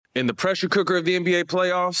In the pressure cooker of the NBA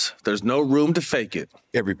playoffs, there's no room to fake it.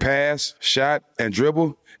 Every pass, shot, and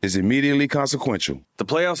dribble is immediately consequential. The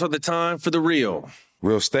playoffs are the time for the real.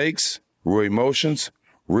 Real stakes, real emotions,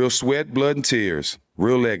 real sweat, blood, and tears,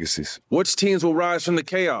 real legacies. Which teams will rise from the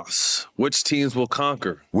chaos? Which teams will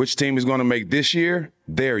conquer? Which team is going to make this year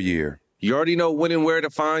their year? You already know when and where to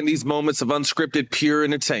find these moments of unscripted, pure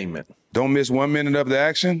entertainment. Don't miss 1 minute of the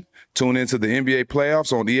action. Tune into the NBA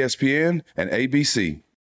playoffs on ESPN and ABC.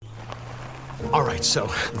 All right, so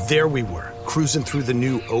there we were, cruising through the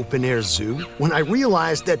new open-air zoo, when I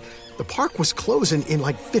realized that the park was closing in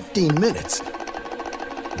like 15 minutes.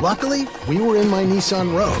 Luckily, we were in my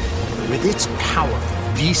Nissan Rogue. With its powerful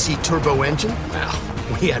VC turbo engine, well,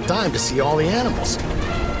 we had time to see all the animals.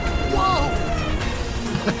 Whoa!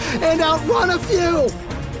 And outrun a few!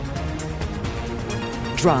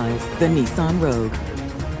 Drive the Nissan Rogue.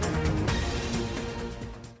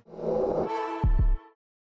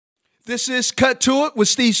 This is Cut to It with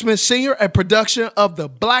Steve Smith Sr., a production of The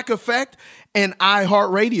Black Effect and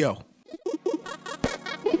iHeartRadio.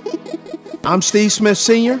 I'm Steve Smith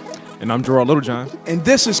Sr. And I'm Gerard Littlejohn. And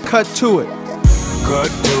this is Cut to It. Cut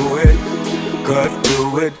to it, cut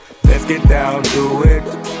to it, let's get down to it,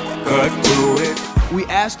 cut to it. We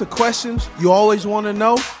ask the questions you always want to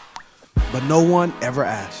know, but no one ever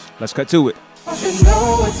asks. Let's cut to it. You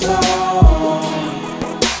know it's on.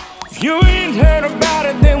 If you ain't heard about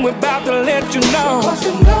it, then we're about to let you know. Cause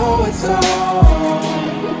you know it's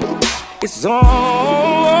on. It's on.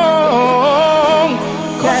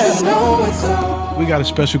 Cause you know it's on. We got a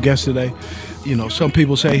special guest today. You know, some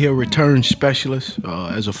people say he'll return specialist.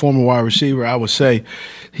 As a former wide receiver, I would say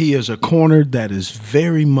he is a corner that is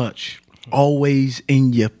very much always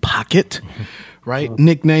in your pocket, right?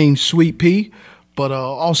 Nicknamed Sweet Pea, but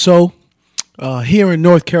also here in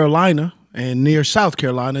North Carolina and near South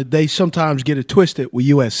Carolina, they sometimes get it twisted with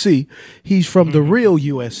USC. He's from the real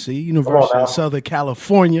USC, University of Southern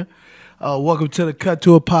California. Welcome to the Cut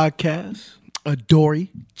to It podcast,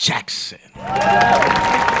 Adoree Jackson.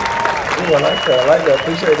 I like that.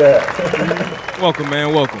 Appreciate that. Welcome,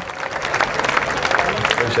 man. Welcome.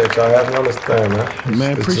 Appreciate y'all having me on this thing, man.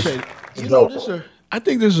 Man, appreciate it. You know, I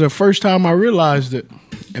think this is the first time I realized it,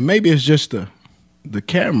 and maybe it's just the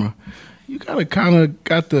camera. You gotta kind of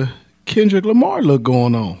got the Kendrick Lamar look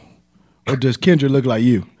going on. Or does Kendrick look like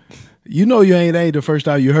you? You know you ain't the first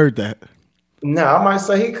time you heard that. No, I might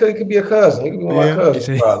say he could be a cousin. He could be my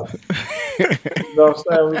cousin, probably. You know what I'm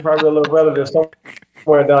saying? We probably a little relative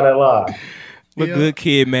somewhere down that line. But Good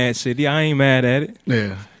Kid, Mad City. I ain't mad at it.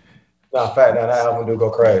 Yeah. Nah, fact, that album do go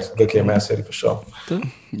crazy. Good Kid, Mad City for sure.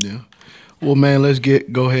 Yeah. Well, man, let's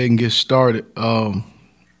go ahead and get started.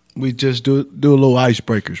 We just do a little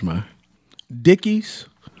icebreakers, man. Dickies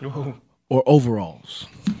or overalls?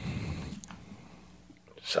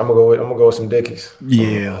 I'm gonna go with some Dickies.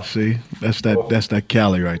 Yeah, see, that's that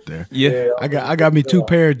Cali right there. Yeah, I got me two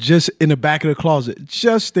pair just in the back of the closet,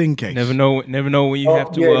 just in case. Never know when you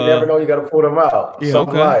have to. Yeah, you never know you got to pull them out. Yeah,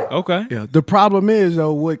 okay. Yeah. The problem is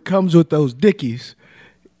though, what comes with those Dickies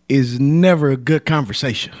is never a good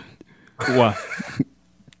conversation. Why?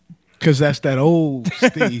 Because that's that old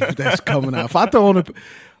Steve that's coming out. If I throw on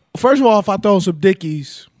some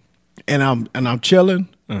Dickies and I'm chilling.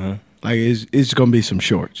 Like it's gonna be some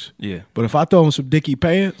shorts. Yeah. But if I throw on some Dickie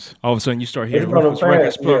pants, all of a sudden you start hearing Rufus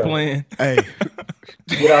records playing. Hey,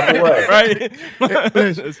 get out the way. Right.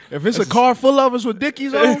 If it's a car full of us with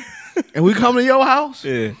Dickies on, and we come to your house,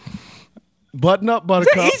 yeah. Button up,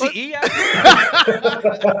 Buttercup.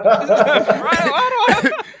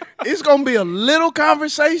 It's gonna be a little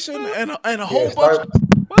conversation and a whole bunch.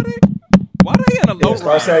 Why they in a low ride?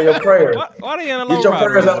 Start saying your prayers. Why they in a low ride? Get your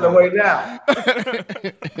prayers out the way down.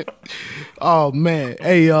 Oh man,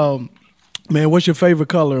 hey, man, what's your favorite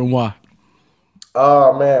color and why?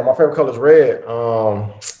 Oh man, my favorite color is red.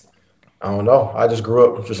 I don't know. I just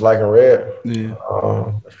grew up just liking red. Yeah.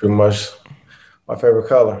 That's pretty much my favorite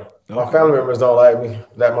color. Okay. My family members don't like me.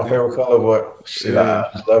 That's my favorite color, but shit, I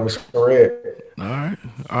just love me some red. All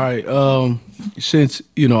right. Since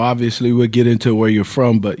obviously we'll get into where you're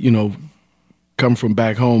from, but come from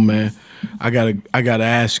back home, man. I gotta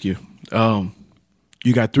ask you.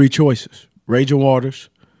 You got three choices: Raging Waters,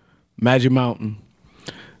 Magic Mountain.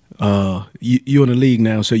 You in the league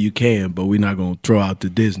now, so you can, but we're not gonna throw out the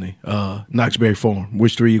Disney. Knoxbury Farm.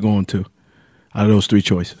 Which three you going to? Out of those three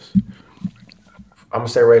choices, I'm gonna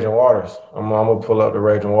say Raging Waters. I'm gonna pull up the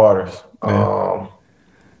Raging Waters. Yeah.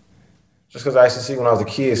 Just because I used to see when I was a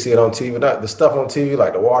kid, see it on TV. Not the stuff on TV,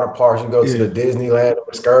 like the water parks, you go to the Disneyland, the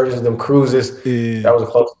excursions, them cruises. Yeah. That was the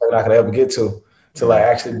closest thing I could ever get to. to like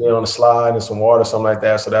actually being on the slide and some water, something like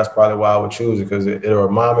that. So that's probably why I would choose it, because it'll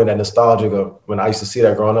remind me of that nostalgic of when I used to see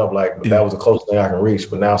that growing up. Like that was the closest thing I can reach.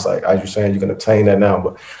 But now it's like, as you're saying, you can attain that now.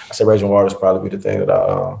 But I say Raging Waters probably be the thing that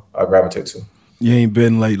I gravitate to. You ain't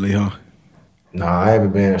been lately, huh? Nah, I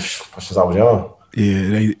haven't been since I was young.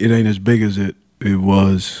 Yeah, it ain't as big as it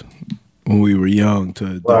was when we were young to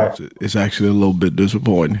adults. Right. It's actually a little bit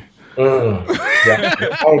disappointing. Yeah,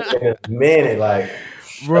 I ain't been in a minute, like.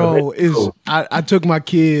 Bro, I took my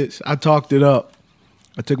kids. I talked it up.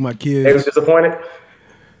 I took my kids. They was disappointed?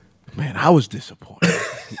 Man, I was disappointed.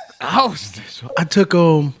 I took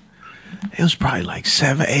them, it was probably like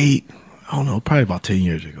 7, 8, I don't know, probably about 10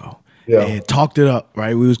 years ago. Yeah. And talked it up,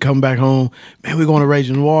 right? We was coming back home. Man, we're going to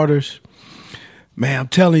Raging Waters. Man, I'm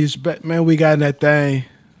telling you, man, we got in that thing.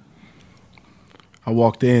 I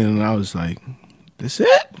walked in and I was like, this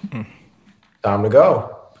it? Time to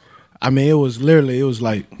go. I mean, it was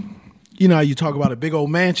like, you know how you talk about a big old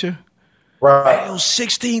mansion? Right. Man, it was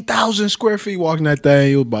 16,000 square feet walking that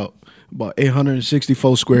thing. It was about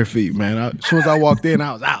 864 square feet, man. As soon as I walked in,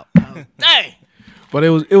 I was out. Dang. But it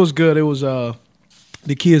was good. It was the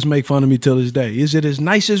kids make fun of me till this day. Is it as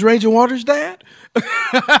nice as Raging Waters, Dad?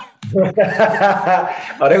 Oh,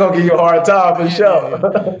 they're gonna give you a hard time for sure.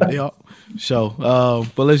 Yeah. So,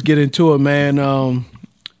 but let's get into it, man.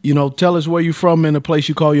 You know, tell us where you're from and the place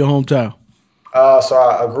you call your hometown. So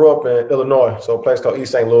I grew up in Illinois, so a place called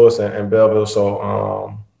East St. Louis and Belleville.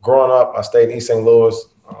 So growing up, I stayed in East St. Louis,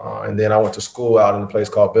 and then I went to school out in a place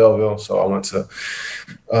called Belleville. So I went to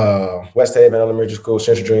West Haven Elementary School,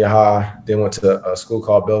 Central Junior High, then went to a school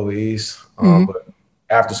called Belleville East. But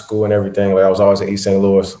after school and everything, like I was always in East St.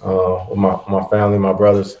 Louis with my family, my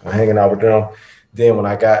brothers, hanging out with them. Then when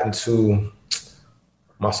I got into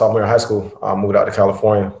my sophomore year of high school, I moved out to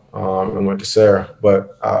California and went to Sarah.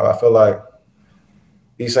 But I feel like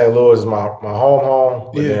East St. Louis is my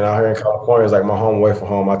home, but then out here in California is like my home away from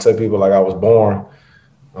home. I tell people like I was born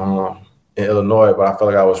in Illinois, but I feel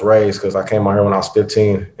like I was raised because I came out here when I was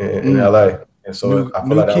 15 in LA. And so I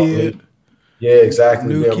feel like that was me. Yeah,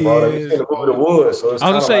 exactly. New kid. Brought up in the movie The Wood. So I was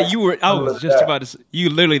gonna say I was just about to say,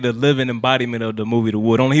 you literally the living embodiment of the movie The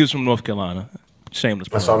Wood. Only he was from North Carolina. Shameless.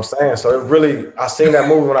 That's what I'm saying. So it really, I seen that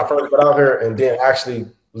movie when I first got out here, and then actually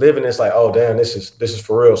living it's like, oh damn, this is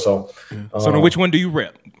for real. So, so then which one do you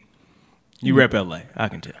rep? You rep LA, I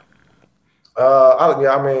can tell.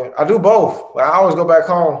 I mean, I do both. Like, I always go back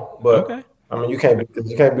home, but I mean, you can't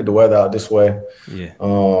beat the weather out this way. Yeah.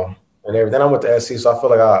 And everything. I went to SC, so I feel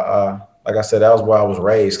like like I said, that was where I was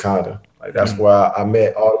raised, kind of. Like that's where I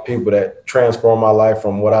met all the people that transformed my life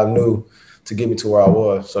from what I knew to get me to where I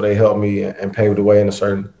was. So they helped me and paved the way in a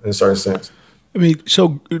certain sense. I mean,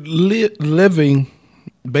 so living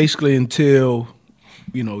basically until,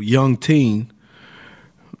 you know, a young teenager,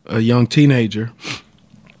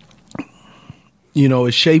 you know,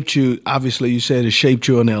 it shaped you. Obviously, you said it shaped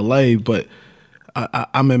you in L.A., but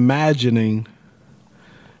I'm imagining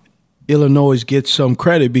Illinois gets some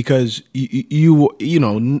credit because you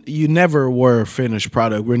never were a finished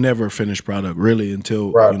product. We're never a finished product really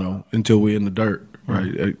until we're in the dirt,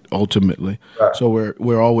 right? Ultimately, so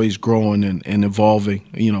we're always growing and evolving.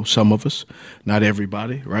 You know, some of us, not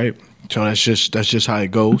everybody, right? So that's just how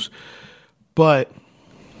it goes. But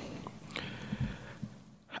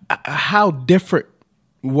how different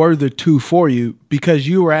were the two for you? Because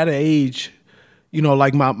you were at an age, you know,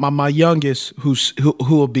 like my youngest who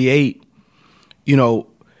will be 8. You know,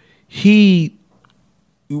 we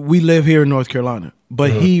live here in North Carolina, but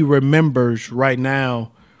he remembers right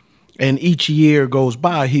now, and each year goes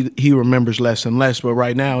by, he remembers less and less. But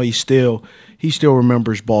right now, he still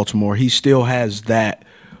remembers Baltimore. He still has that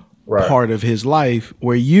part of his life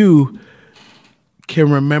where you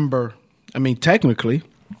can remember. I mean, technically,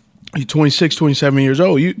 you're 26, 27 years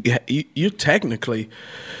old. You technically,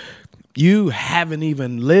 you haven't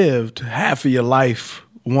even lived half of your life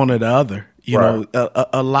one or the other. You know,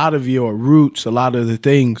 a lot of your roots, a lot of the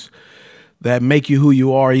things that make you who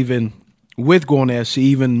you are, even with going to SC,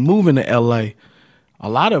 even moving to LA, a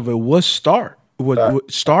lot of it was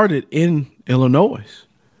started in Illinois.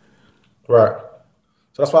 Right.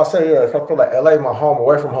 So that's why I say, I feel like LA my home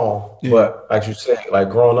away from home. Yeah. But like you said, like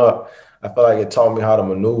growing up, I feel like it taught me how to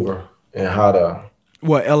maneuver and how to.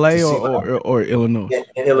 What, LA or Illinois?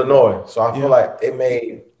 In Illinois. So I feel like it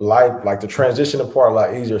made life, like the transition part a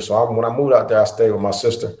lot easier. So when I moved out there, I stayed with my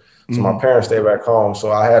sister. So my parents stayed back home.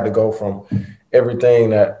 So I had to go from everything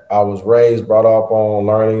that I was raised, brought up on,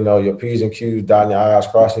 learning, you know, your P's and Q's, dotting your I's,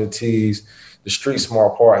 crossing your T's, the street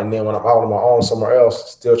smart part. And then when I'm out on my own somewhere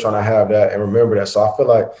else, still trying to have that and remember that. So I feel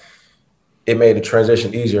like it made the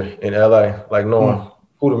transition easier in LA, like knowing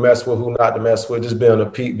who to mess with, who not to mess with, just being able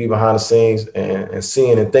to be behind the scenes and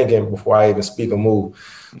seeing and thinking before I even speak or move.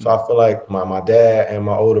 So I feel like my dad and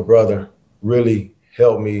my older brother really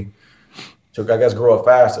helped me to, I guess, grow up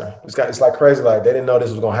faster. It's like crazy. Like, they didn't know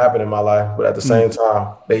this was going to happen in my life, but at the same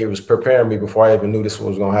time, they was preparing me before I even knew this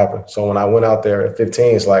was going to happen. So when I went out there at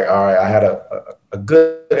 15, it's like, all right, I had a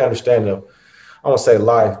good understanding of, I won't say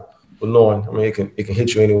life, but knowing, I mean, it can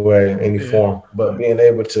hit you anyway, any form, but being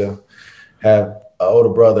able to have an older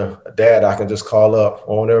brother, a dad I can just call up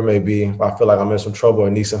or whatever it may be. If I feel like I'm in some trouble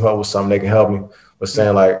and need some help with something, they can help me. But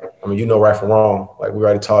saying, like, I mean, you know right from wrong. Like, we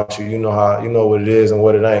already taught you, you know what it is and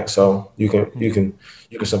what it ain't. So you can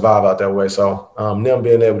survive out that way. So them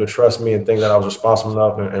being able to trust me and think that I was responsible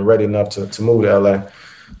enough and ready enough to move to LA,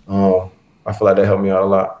 I feel like that helped me out a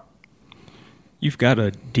lot. You've got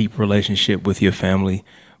a deep relationship with your family.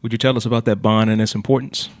 Would you tell us about that bond and its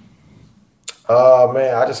importance?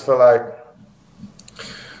 Man, I just feel like,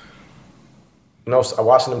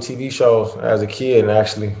 watching them TV shows as a kid and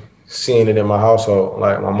actually seeing it in my household,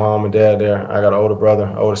 like my mom and dad there. I got an older brother,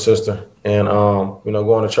 older sister, and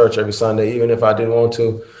going to church every Sunday, even if I didn't want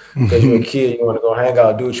to, because you're a kid, you want to go hang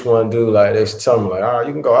out, do what you want to do. Like, they used to tell me, like, all right,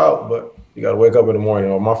 you can go out, but you got to wake up in the morning.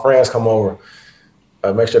 Or my friends come over,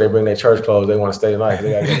 make sure they bring their church clothes. They want to stay the night.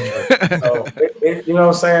 They got to go to church. So, you know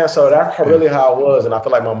what I'm saying? So that's really how it was, and I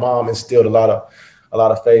feel like my mom instilled a lot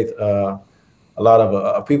of faith, a lot of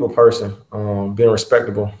a people person, being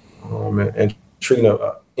respectable, and treating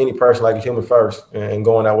any person like a human first, and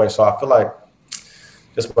going that way. So I feel like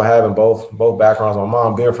just by having both backgrounds, my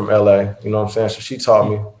mom being from LA, you know what I'm saying? So she taught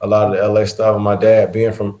me a lot of the LA stuff, and my dad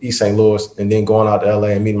being from East St. Louis and then going out to LA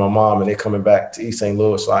and meeting my mom and then coming back to East St.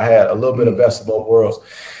 Louis. So I had a little bit of best of both worlds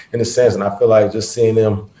in a sense. And I feel like just seeing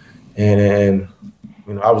them and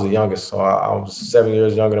I was the youngest. So I was 7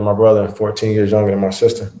 years younger than my brother and 14 years younger than my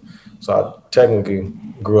sister. So I technically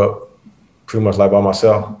grew up pretty much like by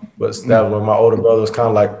myself. But that was when my older brother was kind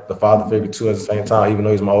of like the father figure too at the same time, even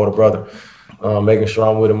though he's my older brother, making sure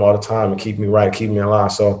I'm with him all the time and keep me right, keep me in line.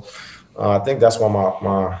 So I think that's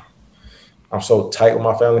why I'm so tight with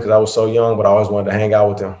my family, because I was so young, but I always wanted to hang out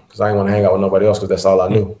with them because I didn't want to hang out with nobody else because that's all I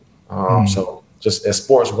knew. So just as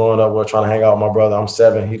sports growing up, we're trying to hang out with my brother. I'm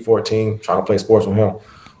 7, he's 14, trying to play sports with him.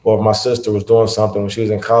 Or if my sister was doing something when she was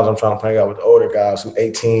in college, I'm trying to hang out with the older guys who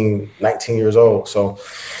 18, 19 years old. So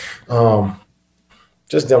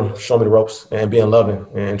just them showing me the ropes and being loving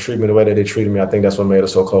and treating me the way that they treated me. I think that's what made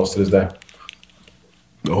us so close to this day.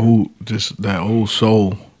 Just that old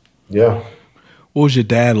soul. Yeah. What was your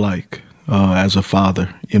dad like as a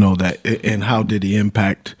father? And how did he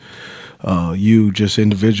impact you just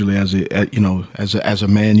individually as a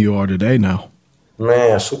man you are today now?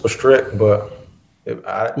 Man, super strict, but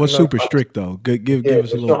what's super strict though? Give us a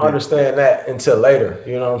little bit. You don't understand that until later.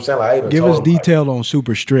 You know what I'm saying? Like, give us detail on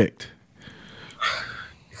super strict.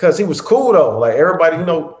 Because he was cool though. Like, everybody,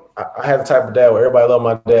 I had the type of dad where everybody loved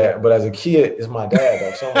my dad, but as a kid, it's my dad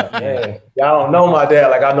though. So I'm like, man, y'all don't know my dad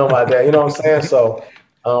like I know my dad. You know what I'm saying? So,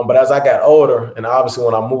 but as I got older, and obviously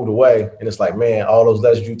when I moved away, and it's like, man, all those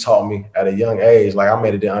lessons you taught me at a young age, like, I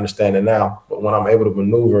made it to understand it now. But when I'm able to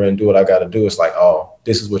maneuver and do what I got to do, it's like, oh,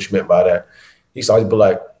 this is what you meant by that. He used to always be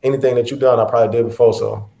like, anything that you done, I probably did before.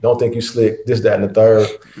 So don't think you slick, this, that, and the third.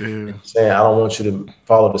 Yeah. Saying, I don't want you to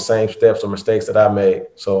follow the same steps or mistakes that I made.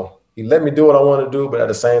 So he let me do what I want to do. But at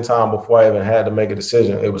the same time, before I even had to make a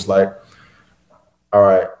decision, it was like, all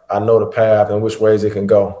right, I know the path and which ways it can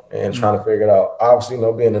go, and trying to figure it out. Obviously,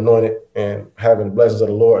 being anointed and having the blessings of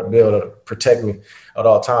the Lord be able to protect me at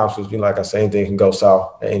all times. Because, like I say, anything can go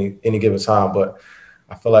south at any given time. But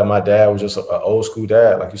I feel like my dad was just an old school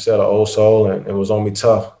dad, like you said, an old soul, and it was on me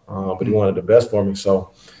tough, but he wanted the best for me.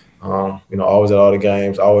 So, always at all the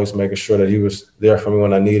games, always making sure that he was there for me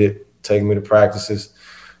when I needed, taking me to practices,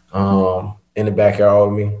 in the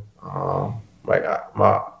backyard with me.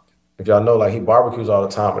 If y'all know, like, he barbecues all the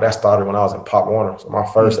time, but that started when I was in Pop Warner. So my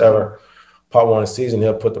first ever Pop Warner season,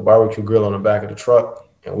 he'll put the barbecue grill on the back of the truck,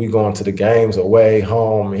 and we going to the games away,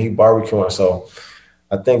 home, and he barbecuing. So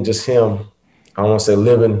I think just him, I don't want to say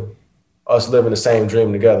living the same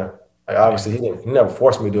dream together. Like, obviously, he never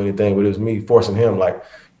forced me to do anything, but it was me forcing him. Like,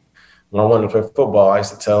 when I wanted to play football, I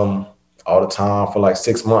used to tell him all the time for like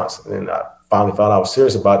 6 months. And then I finally found out I was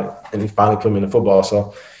serious about it, and he finally put me in the football.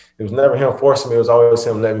 So it was never him forcing me. It was always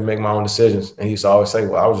him letting me make my own decisions. And he used to always say,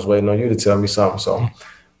 well, I was just waiting on you to tell me something. So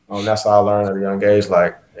that's how I learned at a young age.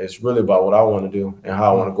 Like, it's really about what I want to do and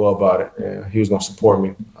how I want to go about it. And he was going to support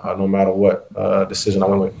me no matter what decision I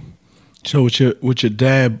went with. So with your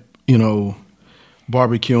dad,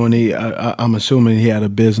 barbecuing, I'm assuming he had a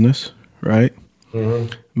business, right?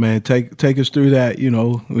 Mm-hmm. Man, take us through that,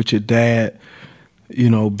 with your dad,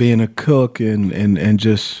 being a cook and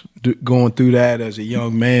just going through that as a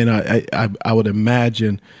young man, I would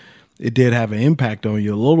imagine it did have an impact on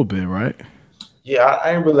you a little bit, right? Yeah,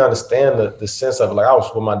 I didn't really understand the sense of it. Like, I was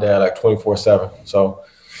with my dad like 24/7. So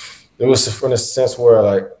it was from the sense where,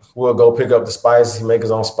 like, we'll go pick up the spices. He make his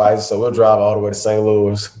own spices. So we'll drive all the way to St.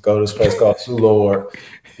 Louis, go to this place called Two Lord,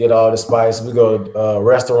 get all the spices. We go to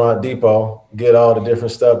Restaurant Depot, get all the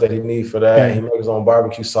different stuff that he need for that. Yeah. He make his own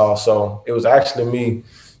barbecue sauce. So it was actually me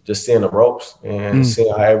just seeing the ropes and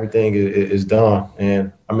seeing how everything is done.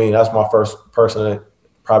 And I mean, that's my first person that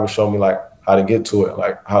probably showed me like how to get to it,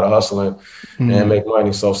 like how to hustle and make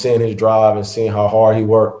money. So seeing his drive and seeing how hard he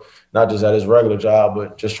worked, not just at his regular job,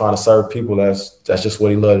 but just trying to serve people, that's just what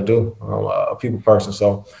he loved to do, a people person.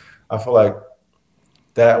 So I feel like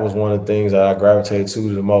that was one of the things that I gravitated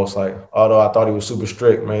to the most. Like, although I thought he was super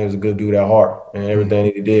strict, man, he was a good dude at heart. And everything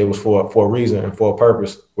that he did was for a reason and for a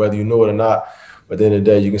purpose, whether you knew it or not. But at the end of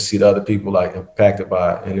the day, you can see the other people like impacted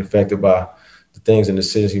by it and affected by the things and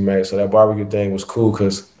decisions he made. So that barbecue thing was cool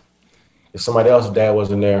because if somebody else's dad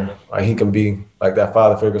wasn't there, like, he can be like that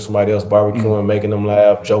father figure, somebody else barbecuing, making them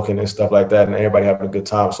laugh, joking and stuff like that, and everybody having a good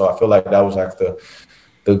time. So I feel like that was like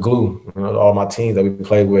the glue. All my teams that we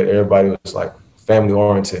played with, everybody was like family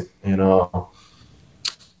oriented, and I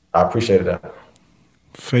appreciated that.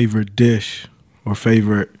 Favorite dish or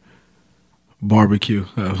favorite barbecue?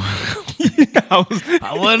 I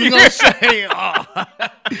wasn't gonna say.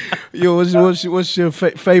 Yo, what's your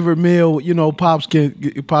favorite meal? Pops can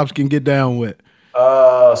get down with.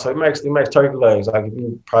 So he makes turkey legs. Like, if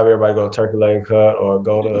you probably everybody go to Turkey Leg Hut or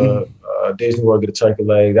go to Disney World, get a turkey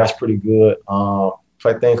leg. That's pretty good.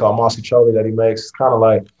 Play a thing called mascacholi that he makes. It's kind of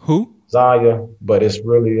like Who? Lasagna, but it's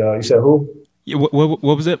really. You said who? Yeah, what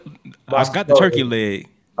was it? I got the turkey leg.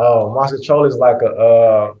 Oh, mascacholi is like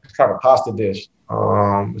it's kind of a pasta dish.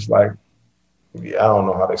 It's like, I don't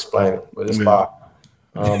know how to explain it, but it's fire.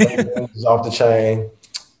 It's off the chain.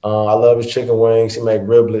 I love his chicken wings. He make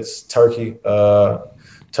riblets, turkey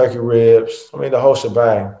ribs. I mean, the whole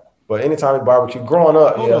shebang. But anytime he barbecue, growing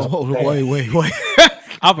up, Hold on, wait.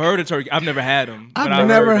 I've heard of turkey. I've never had them. I've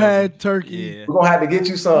never had turkey. Yeah. We're gonna have to get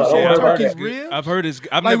you some. Turkey's ribs? I've heard it's.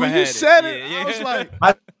 I've Like, never when had you said it, Yeah. I was like,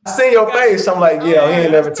 I seen your face. I'm like, he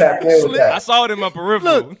ain't never tapped in with I that. saw it in my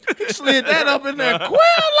peripheral. look, he slid that up in there quick.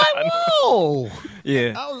 I'm like, whoa.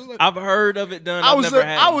 Yeah, I was like- I've heard of it done. I I've was never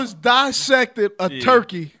had. I it. was dissected a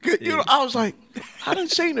turkey. Yeah. I was like, I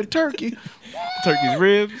didn't see the turkey. turkey's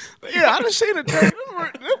ribs. Yeah, I didn't see the turkey.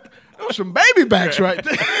 There was some baby backs right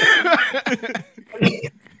there.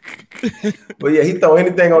 But yeah, he throw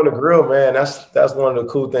anything on the grill, man. That's one of the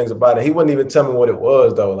cool things about it. He wouldn't even tell me what it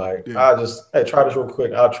was though. Like, I just, hey, try this real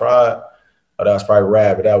quick. I'll try it. Oh, that was probably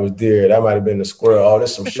rabbit. That was deer. That might have been the squirrel. Oh,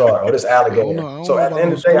 this some shark. Oh, this alligator. So at the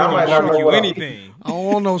end of the day, I might not know You what anything. I don't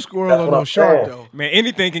want no squirrel That's or what no I'm shark saying. though. Man,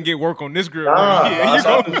 anything can get work on this grill. Nah, Yeah, you that's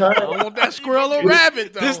all go. I'm saying. I don't want that squirrel or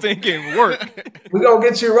rabbit though. This thing can work. We gonna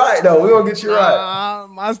get you right though. We gonna get you right.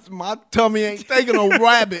 My tummy ain't thinking of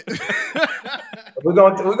rabbit. We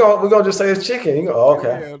gonna just say it's chicken. You go, oh,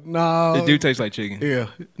 okay. Yeah, no. It do taste like chicken. Yeah.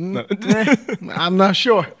 I'm not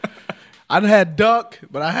sure. I'd had duck,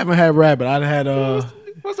 but I haven't had rabbit. I'd had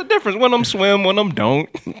What's the difference? One of them swim, one of them don't.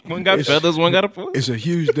 One got feathers, one got a foot. it's a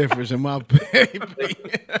huge difference in my opinion.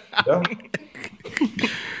 Yeah.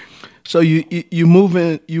 So you move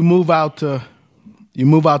out to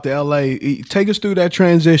LA. Take us through that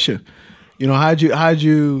transition. How'd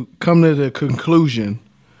you come to the conclusion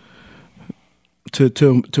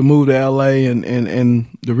to move to LA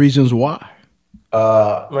and the reasons why?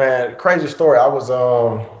 Man, crazy story. I was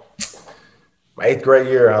my 8th grade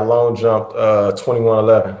year. I long jumped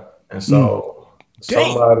 2111, and so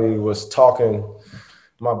somebody was talking.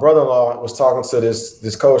 My brother-in-law was talking to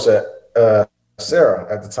this coach at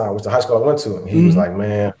Sarah at the time, which the high school I went to, and he was like,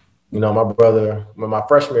 "Man, my brother, when my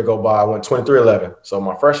freshman year go by, I went 2311. So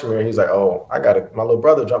my freshman year, he's like, oh, my little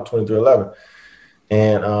brother jumped 2311.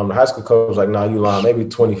 And the high school coach was like, no, you lying, maybe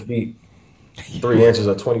 20 feet, 3 inches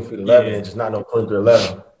or 20 feet, 11 inches, not no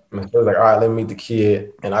 2311. And so he was like, all right, let me meet the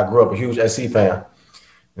kid. And I grew up a huge SC fan.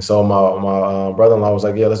 And so my brother-in-law was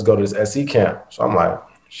like, yeah, let's go to this SC camp. So I'm like,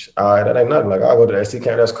 all right, that ain't nothing. Like, I'll go to the SC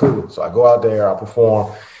camp, that's cool. So I go out there, I perform.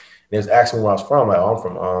 And he was asking me where I was from. Like,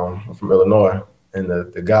 oh, I'm from Illinois. And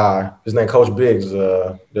the guy, his name Coach Biggs,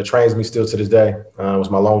 that trains me still to this day, was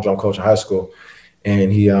my long jump coach in high school.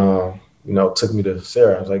 And he, took me to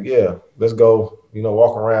Sarah. I was like, yeah, let's go,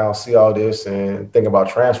 walk around, see all this and think about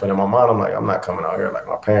transferring. In my mind, I'm like, I'm not coming out here. Like,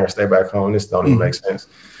 my parents stay back home. This don't even make sense.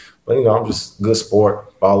 But, I'm just good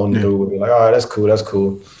sport, following through with me. Like, all right, that's cool.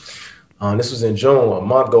 This was in June. A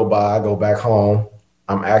month go by, I go back home.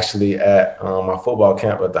 I'm actually at my football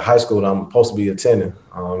camp at the high school that I'm supposed to be attending,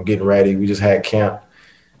 getting ready. We just had camp.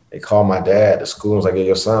 They called my dad to school and was like, "Hey,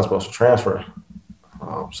 your son's supposed to transfer."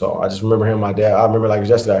 So I just remember hearing my dad. I remember like it was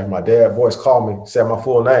yesterday. My dad voice called me, said my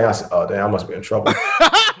full name. I said, "Oh, damn, I must be in trouble."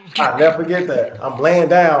 I never forget that. I'm laying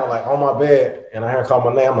down like on my bed and I hear him call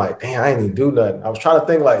my name. I'm like, damn, I ain't even do nothing. I was trying to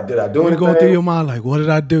think like, did I do anything? Going through your mind like, what did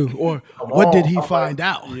I do? Or what did he find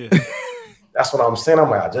out? Yeah. That's what I'm saying. I'm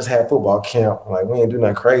like, I just had football camp. I'm like, we ain't do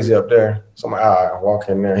nothing crazy up there. So I'm like, all right, I walk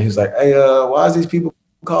in there. He's like, hey, why is these people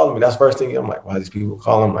calling me? That's the first thing. I'm like, why are these people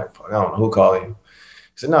calling? I'm like, fuck, I don't know who calling you. He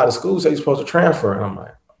said, no, the school said you're supposed to transfer. And I'm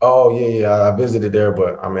like, oh, yeah, I visited there.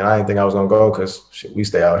 But I mean, I didn't think I was going to go because we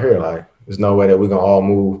stay out here. Like, there's no way that we're going to all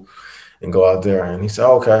move and go out there. And he said,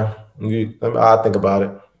 okay, I'll think about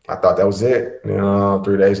it. I thought that was it.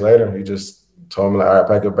 3 days later, he just told me, like, all right,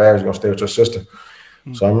 pack your bags. You're going to stay with your sister.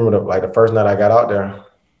 Mm-hmm. So I remember the first night I got out there,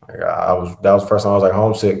 that was the first time I was like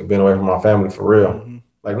homesick, being away from my family for real. Mm-hmm.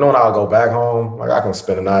 Like knowing I'll go back home, like I can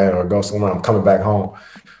spend a night or go somewhere, I'm coming back home.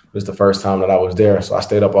 It was the first time that I was there. So I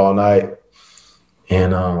stayed up all night.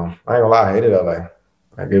 And I ain't gonna lie, I hated LA.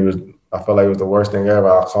 I felt like it was the worst thing ever.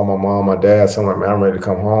 I called my mom, my dad, so I'm like, man, I'm ready to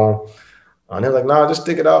come home. And they're like, nah, just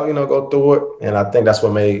stick it out, go through it. And I think that's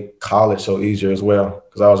what made college so easier as well,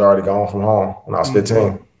 because I was already gone from home when I was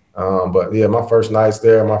 15. But yeah, my first nights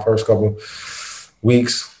there, my first couple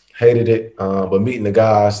weeks, hated it. But meeting the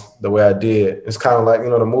guys the way I did, it's kind of like,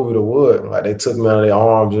 the movie The Wood. Like they took me under their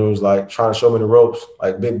arms and was like trying to show me the ropes,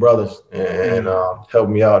 like big brothers, and helped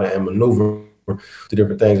me out and maneuver the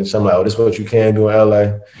different things. And so I'm like, oh, this is what you can do in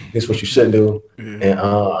LA. This is what you shouldn't do. And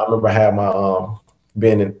I remember I had my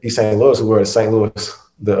being in East St. Louis, where St. Louis,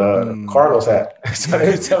 the Cardinals hat. So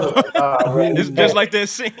they was telling me, it's just like that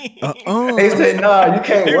scene. They said, nah, you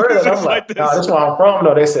can't wear that. I'm like, nah, that's where I'm from,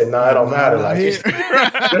 though. They said, nah, it don't matter. Like,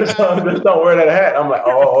 just don't wear that hat. I'm like,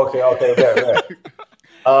 oh, okay, that.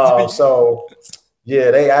 So,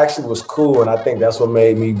 yeah, they actually was cool, and I think that's what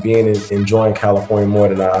made me enjoying California more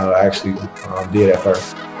than I actually did at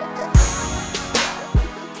first.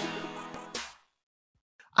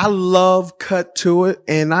 I love Cut To It,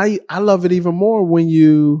 and I love it even more when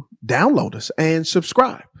you download us and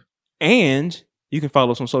subscribe. And you can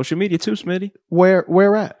follow us on social media too, Smitty.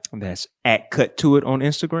 Where at? That's at Cut To It on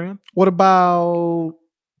Instagram. What about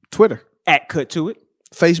Twitter? At Cut To It.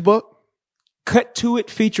 Facebook? Cut To It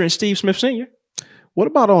featuring Steve Smith Sr. What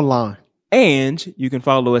about online? And you can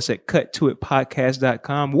follow us at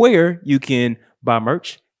cuttoitpodcast.com, where you can buy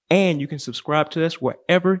merch and you can subscribe to us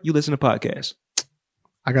wherever you listen to podcasts.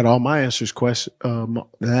 I got all my I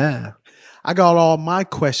got all my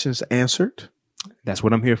questions answered. That's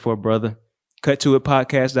what I'm here for, brother.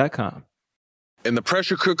 Cuttoitpodcast.com. In the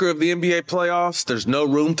pressure cooker of the NBA playoffs, there's no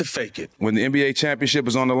room to fake it. When the NBA championship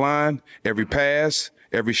is on the line, every pass,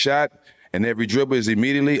 every shot, and every dribble is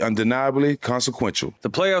immediately, undeniably consequential.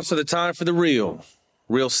 The playoffs are the time for the real.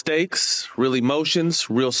 Real stakes, real emotions,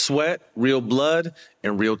 real sweat, real blood,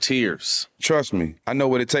 and real tears. Trust me, I know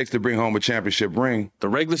what it takes to bring home a championship ring. The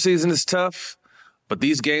regular season is tough, but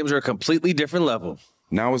these games are a completely different level.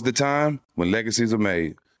 Now is the time when legacies are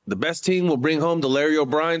made. The best team will bring home the Larry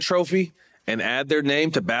O'Brien Trophy and add their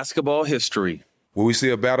name to basketball history. Will we see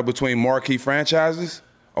a battle between marquee franchises,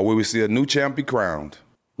 or will we see a new champ be crowned?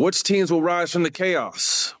 Which teams will rise from the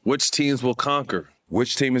chaos? Which teams will conquer?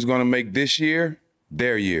 Which team is going to make this year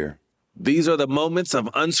their year? These are the moments of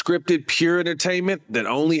unscripted, pure entertainment that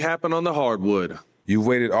only happen on the hardwood. You've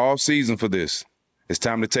waited all season for this. It's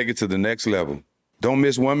time to take it to the next level. Don't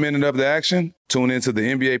miss 1 minute of the action. Tune into the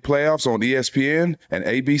NBA playoffs on ESPN and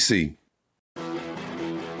ABC.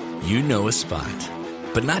 You know a spot,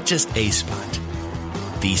 but not just a spot,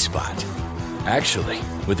 the spot. Actually,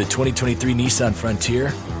 with the 2023 Nissan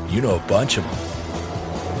Frontier, you know a bunch of them.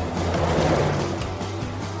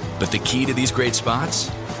 But the key to these great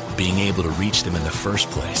spots? Being able to reach them in the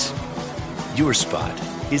first place. Your spot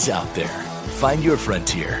is out there. Find your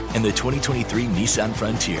Frontier in the 2023 Nissan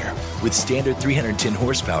Frontier with standard 310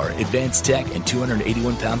 horsepower, advanced tech, and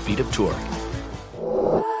 281 pound-feet of torque.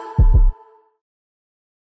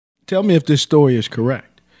 Tell me if this story is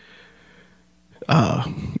correct.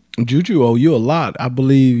 Juju owe you a lot. I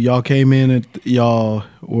believe y'all came in and y'all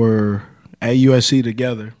were at USC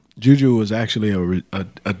together. Juju was actually a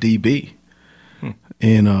DB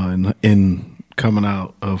in coming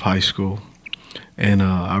out of high school. And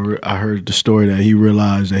I heard the story that he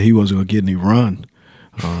realized that he wasn't going to get any run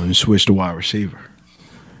and switched to wide receiver.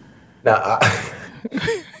 Now,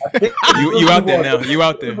 you out there now. You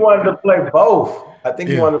out there. He wanted to play both. I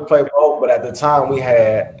think he wanted to play both, but at the time we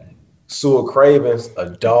had Sewell Cravens, a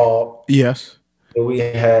dog. Yes. we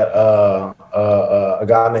had a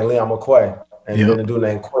guy named Leon McQuay, and then a dude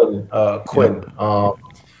named Quentin.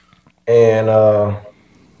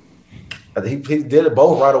 He did it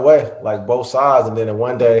both right away, like both sides. And then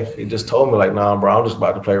one day he just told me, like, nah, bro, I'm just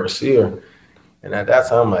about to play receiver. And at that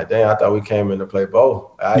time, I'm like, damn, I thought we came in to play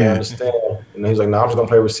both. I didn't understand. And he's like, no, I'm just going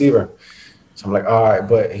to play receiver. So I'm like, all right.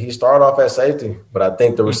 But he started off at safety. But I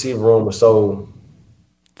think the receiver room was so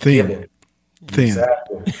thin. Thin.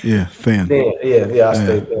 Exactly. Yeah, thin. Yeah. I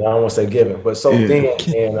don't want to say given, but so thin.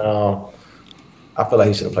 And I feel like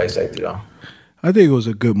he should have played safety, though. I think it was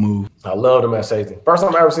a good move. I loved him at safety. First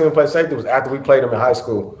time I ever seen him play safety was after we played him in high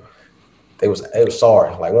school. They was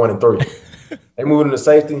sorry, like 1-3. They moved him to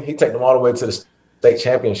safety. He took them all the way to the state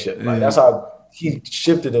championship. Like that's how he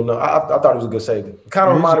shifted them. I thought he was a good safety. It kind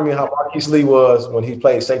of reminded me of how Marquise Lee was when he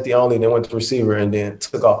played safety only and then went to receiver and then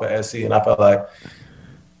took off at SC. And I felt like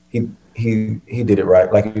he did it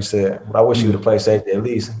right, like you said. But I wish he would have played safety at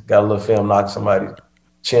least. Got a little film knocking somebody's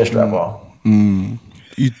chin strap off.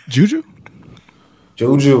 Juju?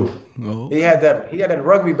 Juju. Oh. He had that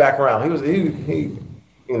rugby background. He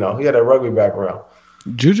had that rugby background.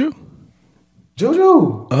 Juju?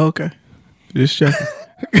 Oh, okay. Just checking.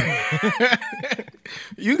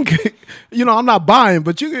 You can, I'm not buying,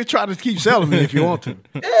 but you can try to keep selling me if you want to.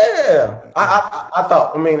 Yeah, I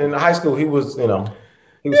thought. I mean, in high school, he was, he was.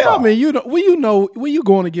 Yeah, fine. I mean, when you're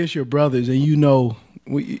going against your brothers, and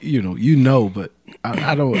but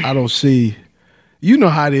I don't see. You know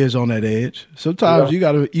how it is on that edge. Sometimes you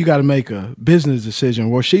gotta make a business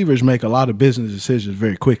decision. Receivers make a lot of business decisions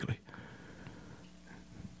very quickly.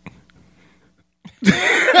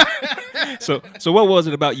 So what was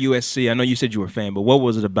it about USC? I know you said you were a fan, but what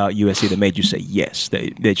was it about USC that made you say yes,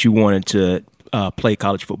 that you wanted to play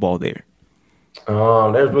college football there?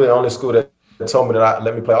 There's really the only school that told me that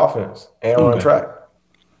let me play offense and run track.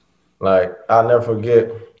 Like, I'll never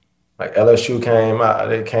forget, like LSU came out.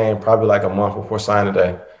 They came probably like a month before signing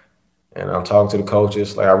day. And I'm talking to the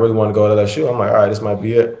coaches. Like, I really want to go to LSU. I'm like, all right, this might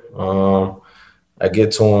be it. I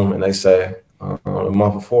get to them and they say, a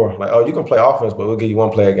month before, like, oh, you can play offense, but we'll give you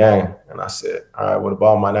one play a game. And I said, all right, well, the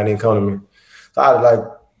ball might not even come to me. So I'm like,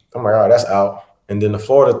 all right, that's out. And then the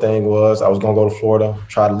Florida thing was I was going to go to Florida,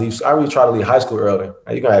 try to leave. I really try to leave high school early.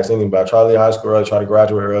 Now, you can ask anybody. Try to leave high school early, try to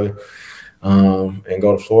graduate early, and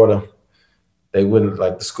go to Florida. They wouldn't,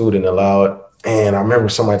 like, the school didn't allow it. And I remember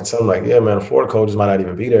somebody telling me, like, yeah, man, the Florida coaches might not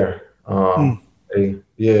even be there.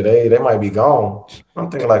 They might be gone.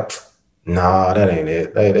 I'm thinking, like, nah, that ain't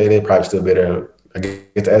it. They probably still be there. I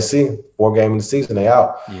get to SC, 4 games in the season, they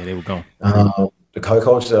out. Yeah, they were gone. The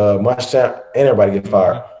coach, Muschamp, and everybody get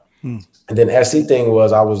fired. And then the SC thing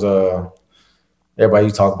was everybody,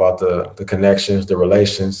 you talk about the connections, the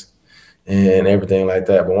relations, and everything like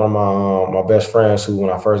that. But one of my best friends who,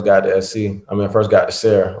 when I first got to first got to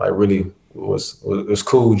Sarah, like really was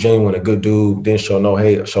cool, genuine, a good dude, didn't show no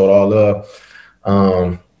hate, showed all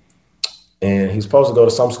love. And he's supposed to go to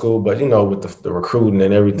some school, but, with the recruiting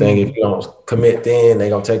and everything, if you don't commit then, they're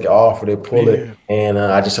going to take it off or they pull it. And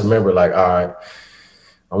I just remember, like, all right,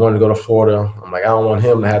 I wanted to go to Florida. I'm like, I don't want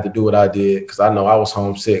him to have to do what I did because I know I was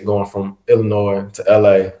homesick going from Illinois to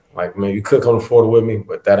L.A. Like, man, you could come to Florida with me,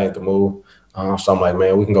 but that ain't the move. So I'm like,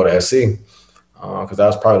 man, we can go to SC because that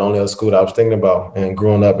was probably the only other school that I was thinking about and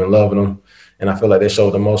growing up and loving them. And I feel like they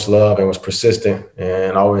showed the most love and was persistent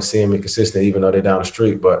and always seeing me consistent even though they're down the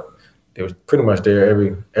street. But they was pretty much there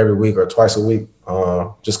every week or twice a week,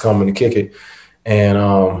 just coming to kick it. And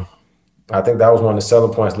I think that was one of the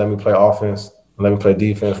selling points. Let me play offense, let me play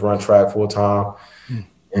defense, run track full time,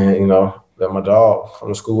 and let my dog come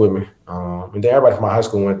to school with me. And then everybody from my high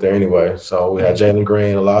school went there anyway. So we had Jalen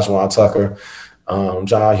Green, Olajuwon Tucker,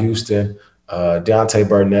 John Houston, Deontay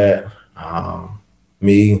Burnett,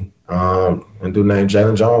 me, and a dude named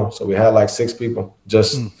Jalen Jones. So we had like 6 people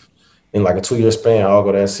just in like a 2-year span, I'll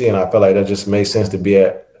go to SC, and I felt like that just made sense to be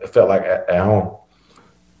at home.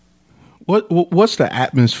 What's the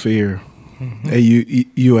atmosphere at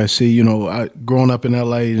USC? Growing up in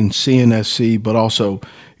LA and seeing SC, but also,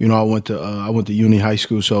 I went to Uni High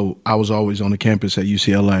School, so I was always on the campus at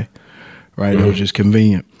UCLA, right? It was just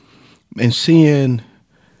convenient. And seeing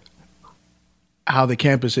how the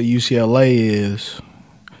campus at UCLA is,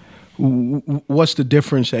 what's the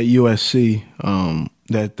difference at USC?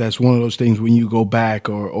 That's one of those things when you go back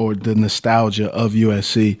or the nostalgia of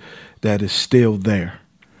USC that is still there.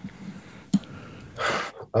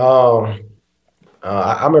 I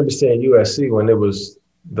remember seeing USC when it was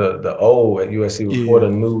the old at USC before the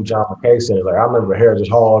new John McKay Center. Like, I remember Heritage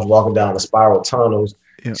Halls, walking down the spiral tunnels,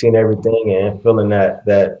 seeing everything and feeling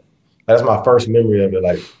that's my first memory of it.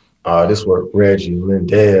 Like, this was Reggie,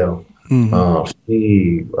 Lindell,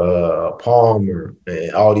 Steve, Palmer,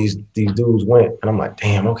 and all these dudes went. And I'm like,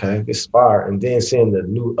 damn, okay, it's fire. And then seeing the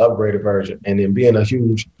new upgraded version and then being a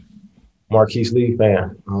huge Marquise Lee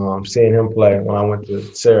fan, seeing him play when I went to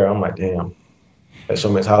Sarah, I'm like, damn. They showed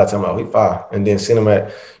me his highlights. I'm like, he fire. And then seeing him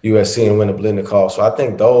at USC and win the Blended Call. So I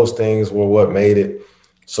think those things were what made it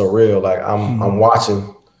surreal. Like I'm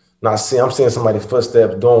watching, I'm seeing somebody's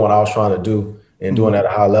footsteps doing what I was trying to do and doing at a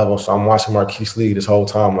high level. So I'm watching Marquise Lee this whole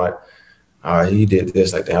time, like, all right, he did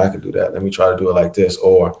this, like, damn, I could do that. Let me try to do it like this.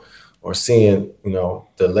 Or seeing, you know,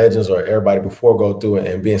 the legends or everybody before go through it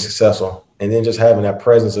and being successful. And then just having that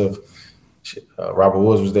presence of Robert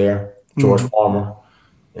Woods was there, George Farmer,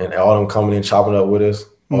 and all them coming in chopping up with us.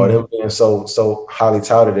 Or them being so highly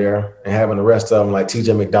touted there and having the rest of them like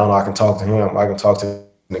TJ McDonald, I can talk to him. I can talk to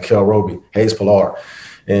Nickel Roby, Hayes Pilar,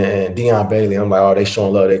 and Deion Bailey. I'm like, oh, they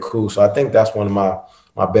showing love, they cool. So I think that's one of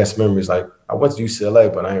my best memories. Like I went to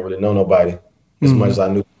UCLA, but I didn't really know nobody as much as I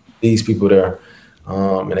knew these people there.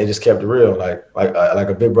 And they just kept it real, like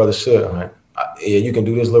a big brother should. I'm like, yeah, you can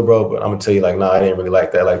do this, little bro, but I'm gonna tell you, like, nah, I didn't really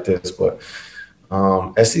like that, like this. But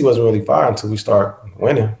SC wasn't really fire until we start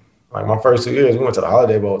winning. Like my first 2 years, we went to the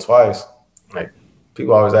Holiday Bowl twice. Like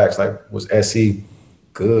people always ask, like, was SC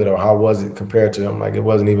good or how was it compared to them? Like it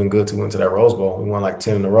wasn't even good till we went to that Rose Bowl. We won like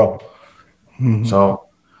 10 in a row. So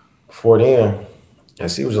before then,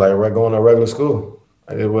 SC was like going to regular school.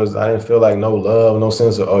 Like it was, I didn't feel like no love, no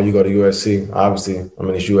sense of, oh, you go to USC. Obviously, I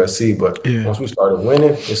mean, it's USC, but once we started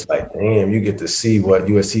winning, it's like, damn, you get to see what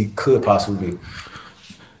USC could possibly be.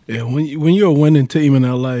 Yeah, when you're a winning team in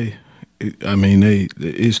LA, I mean,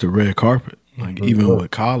 it's the red carpet. Like even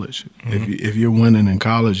with college, if you're winning in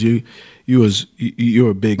college,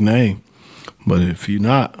 you're a big name. But if you're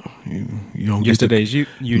not, you don't get you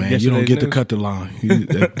don't get to cut the line.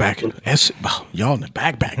 Y'all in the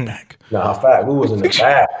back. Nah, fact, we was in the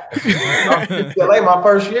back. UCLA my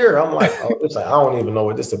first year. I'm like, I don't even know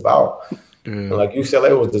what this is about. Yeah. Like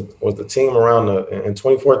UCLA was the team around in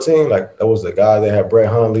 2014. Like that was the guy that had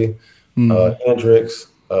Brett Hundley, Hendricks,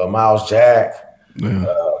 Miles Jack,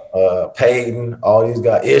 Peyton, all these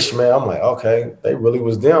guys, Ishmael. I'm like, okay, they really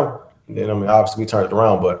was them. And then I mean, obviously we turned it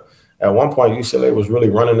around, but at one point UCLA was really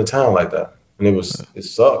running the town like that, and it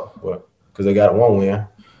sucked, but because they got one win.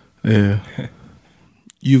 Yeah,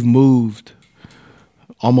 you've moved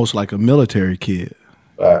almost like a military kid,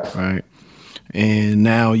 right? And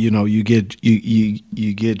now you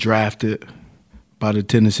get drafted by the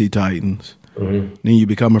Tennessee Titans. Then you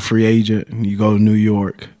become a free agent and you go to New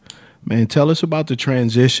York. Man, tell us about the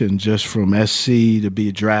transition just from SC to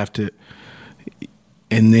be drafted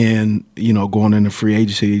and then, going into free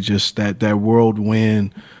agency, just that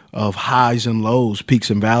whirlwind of highs and lows, peaks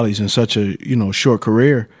and valleys in such a, short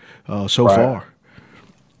career so far.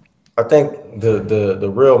 I think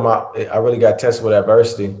I really got tested with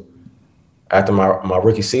adversity after my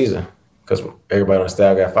rookie season because everybody on the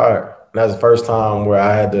staff got fired. And that was the first time where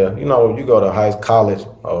I had to, you go to college,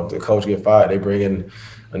 the coach get fired, they bring in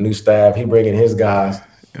a new staff, he bring in his guys.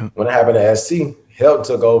 Yeah. When it happened at SC, Helton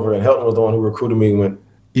took over, and Helton was the one who recruited me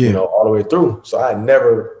all the way through. So I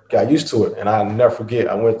never got used to it. And I never forget,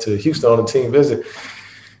 I went to Houston on a team visit,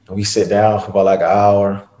 and we sit down for about like an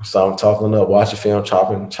hour. So I'm talking up, watching film,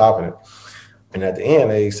 chopping it. And at the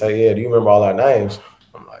end, they say, yeah, do you remember all our names?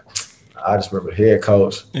 I'm like, I just remember the head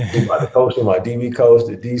coach, the coach, my DB coach,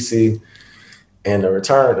 the DC, and the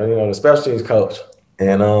return, the special teams coach.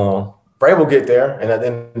 And Vrabel get there, and at the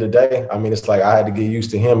end of the day, I mean, it's like I had to get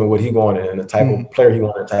used to him and what he wanted and the type of player he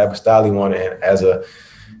wanted, the type of style he wanted. And as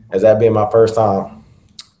that being my first time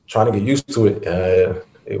trying to get used to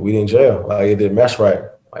it, we didn't gel. Like it didn't mesh right.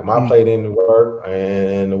 Like my play didn't work,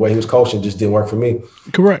 and the way he was coaching just didn't work for me.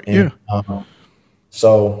 Correct. And,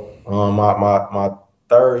 so my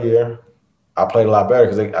third year, I played a lot better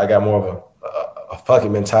because I got more of a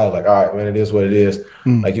fucking mentality. Like, all right, man, it is what it is.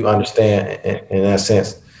 Like you understand in that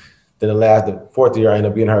sense. Then the fourth year, I ended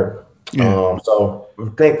up being hurt. Yeah. So I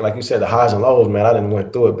think, like you said, the highs and lows, man, I didn't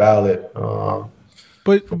went through it badly.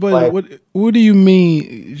 But what do you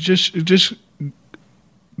mean? Just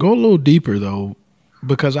go a little deeper though,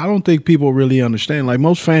 because I don't think people really understand. Like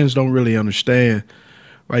most fans don't really understand,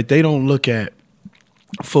 right? They don't look at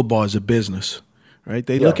football as a business, right?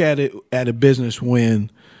 They look at it at a business when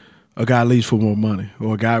a guy leaves for more money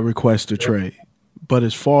or a guy requests a trade. But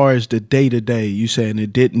as far as the day-to-day, you saying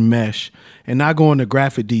it didn't mesh, and not going to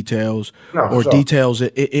graphic details details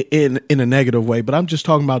in a negative way, but I'm just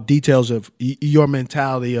talking about details of your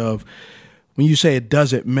mentality of when you say it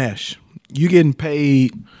doesn't mesh, you getting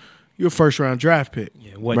paid your first-round draft pick.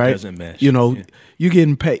 Yeah, what right? doesn't mesh? You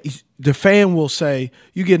getting paid. The fan will say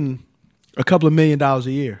you getting a couple of $1 million a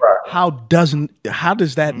year. Right. how does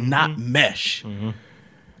that not mesh?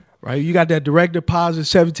 Right, you got that direct deposit,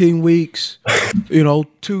 17 weeks,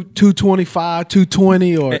 225,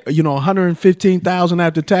 220, or 115,000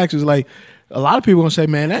 after taxes. Like a lot of people gonna say,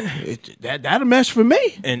 man, that'll mesh for me.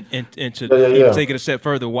 And to take it a step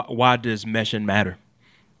further, why does meshing matter?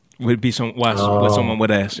 Would be what someone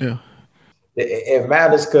would ask. Yeah, it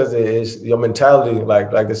matters because it's your mentality.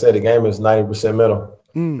 Like I said, the game is 90% mental.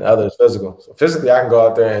 The other is physical. So physically, I can go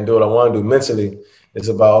out there and do what I want to do. Mentally, it's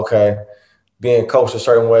about being coached a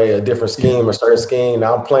certain way, a different scheme, a certain scheme.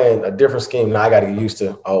 Now I'm playing a different scheme. Now I got to get used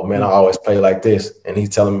to, oh man, I always play like this. And they're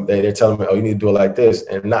telling me, oh, you need to do it like this.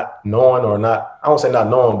 And not knowing or not, I won't say not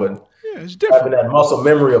knowing, but it's different. Having that muscle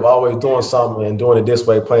memory of always doing something and doing it this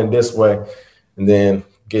way, playing this way, and then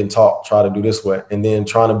getting taught, try to do this way. And then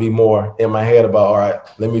trying to be more in my head about, all right,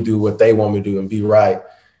 let me do what they want me to do and be right.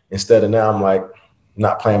 Instead of now I'm like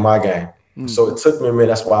not playing my game. So it took me a minute.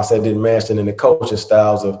 That's why I said it didn't match. And then the coaching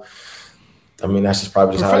styles of, that's just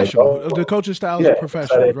probably just how they go. The coaching style is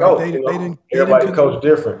professional, right? They didn't. Everybody coach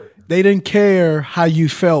different. They didn't care how you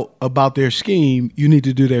felt about their scheme. You need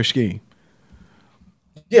to do their scheme.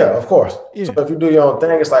 Yeah, of course. Yeah. So if you do your own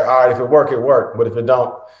thing, it's like, all right, if it work, it work. But if it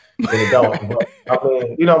don't, then it don't. But,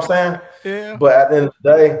 you know what I'm saying? Yeah. But at the end of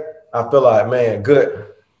the day, I feel like, man, good.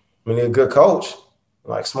 We need a good coach,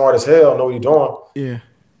 like smart as hell, know what you're doing. Yeah.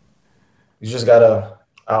 You just gotta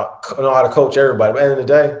know how to coach everybody. But at the end of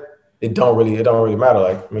the day, it don't really matter.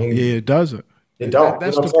 Like, it doesn't. It don't.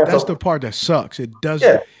 That's the part that sucks. It does.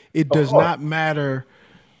 Yeah, it does not matter.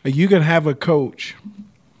 You can have a coach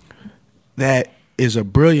that is a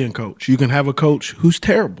brilliant coach. You can have a coach who's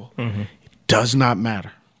terrible. It does not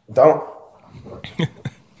matter. Don't.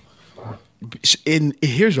 And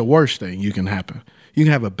here's the worst thing you can happen. You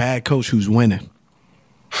can have a bad coach who's winning.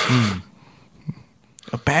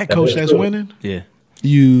 A bad coach that's winning. Yeah.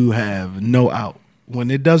 You have no out. When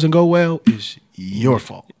it doesn't go well, it's your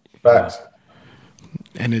fault. Facts.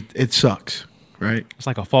 And it sucks, right? It's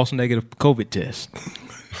like a false negative COVID test.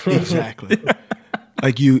 Exactly.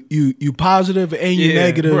 Like you positive and you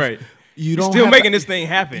negative. Right. You don't still making this thing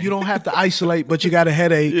happen. You don't have to isolate, but you got a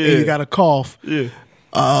headache and you got a cough. Yeah.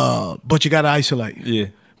 But you got to isolate. Yeah.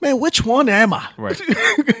 Man, which one am I? Right.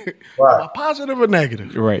 Right. Am I positive or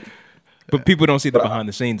negative? Right. But people don't see the behind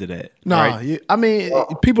the scenes of that. Nah, right?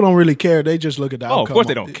 People don't really care. They just look at the outcome. Of course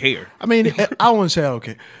they don't care. I wouldn't say I don't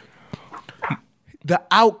care. The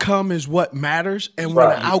outcome is what matters, and when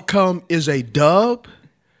the outcome is a dub,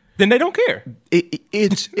 then they don't care.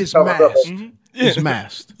 It's masked. It's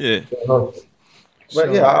masked. Yeah. But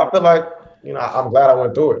I feel like I'm glad I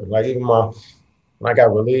went through it. Like even when I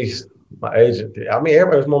got released, my agent,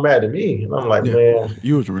 everybody was more mad at me, and I'm like, man,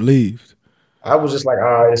 you was relieved. I was just like, all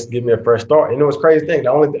right, just give me a fresh start. It was crazy thing.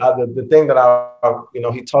 The thing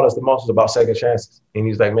that he taught us the most is about second chances. And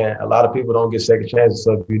he's like, man, a lot of people don't get second chances.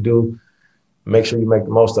 So if you do, make sure you make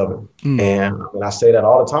the most of it. And I say that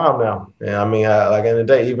all the time now. And like in the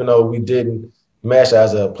day, even though we didn't mesh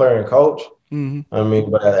as a player and coach,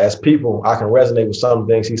 but as people, I can resonate with some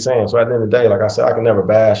things he's saying. So at the end of the day, like I said, I can never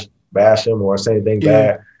bash him or say anything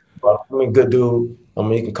bad. But good dude.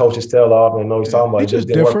 He can coach his tail off and know he's talking about. He's just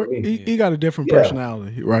different. He got a different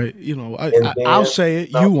personality, right? I'll say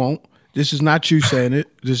it. You won't. This is not you saying it.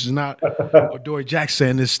 This is not Dory Jack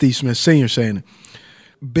saying this. Steve Smith Sr. saying it.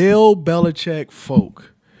 Bill Belichick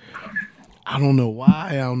folk. I don't know why.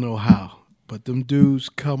 I don't know how. But them dudes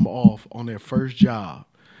come off on their first job.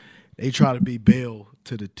 They try to be Bill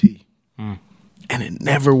to the T. And it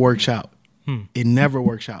never works out. It never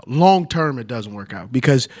works out. Long term, it doesn't work out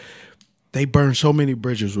because they burn so many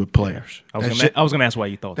bridges with players. I was gonna ask why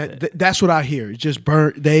you thought that. That's what I hear. It just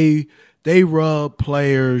burn. They rub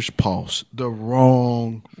players' pulse the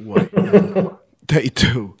wrong way. They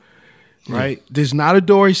do. Right? There's not a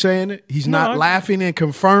Dory saying it. He's not laughing and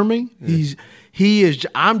confirming. Yeah. He is.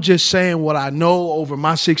 I'm just saying what I know over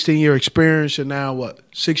my 16-year experience, and now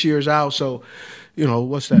 6 years out. So,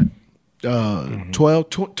 what's that?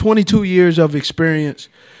 22 years of experience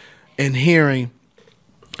and hearing.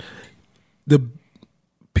 The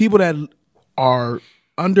people that are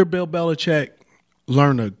under Bill Belichick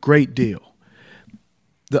learn a great deal.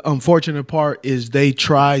 The unfortunate part is they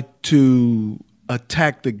try to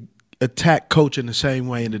attack coaching the same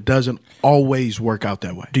way, and it doesn't always work out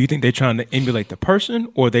that way. Do you think they're trying to emulate the person,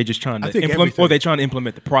 or are they just trying to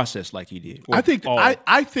implement the process like he did? I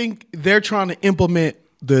think they're trying to implement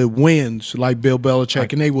the wins like Bill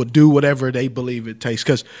Belichick, and they will do whatever they believe it takes.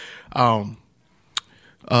 Because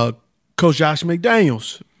Coach Josh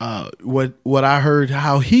McDaniels, what I heard,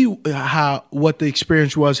 what the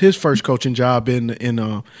experience was, his first coaching job in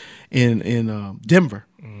Denver,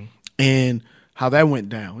 and how that went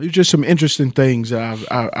down. It's just some interesting things that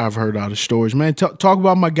I've heard out of stories, man. Talk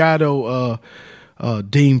about my guy though,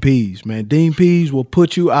 Dean Pease, man. Dean Pease will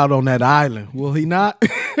put you out on that island, will he not?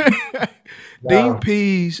 Dean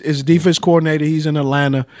Pease is defense coordinator. He's in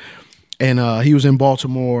Atlanta, and he was in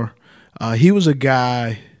Baltimore. He was a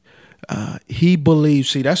guy. He believes.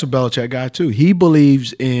 See, that's a Belichick guy too. He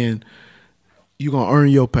believes in you're gonna earn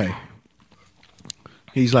your pay.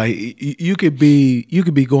 He's like, you could be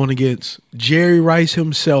going against Jerry Rice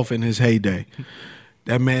himself in his heyday.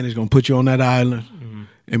 That man is gonna put you on that island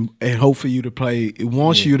and hope for you to play. It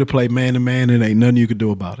wants you to play man to man, and ain't nothing you can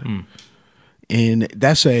do about it. And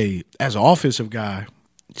that's as an offensive guy,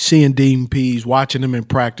 seeing Dean Pease, watching him in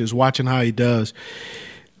practice, watching how he does,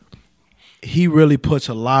 he really puts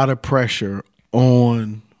a lot of pressure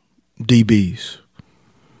on DBs,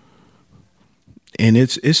 and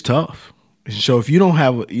it's tough. So if you don't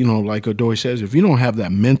have, like Adoree says, if you don't have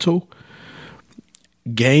that mental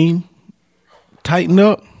game tightened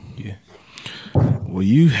up, well,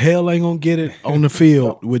 you hell ain't gonna get it on the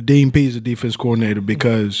field with Dean Pease, the defense coordinator,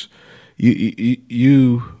 because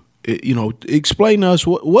you explain to us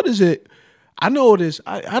what is it. I know it is.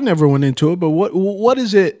 I never went into it, but what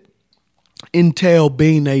does it entail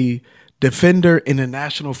being a defender in the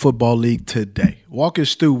National Football League today? Walk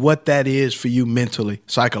us through what that is for you mentally,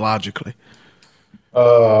 psychologically.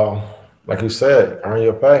 Like you said, earn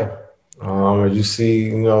your pay. As you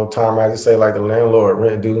see, Tom Hanks say, like the landlord,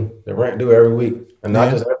 the rent due every week, and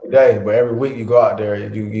not just every day, but every week you go out there,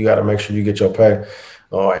 you got to make sure you get your pay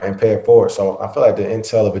and pay it forward. So I feel like the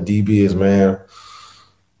intel of a DB is, man,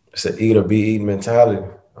 it's an eat or be eaten mentality.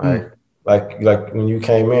 Right? Like when you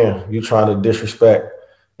came in, you trying to disrespect,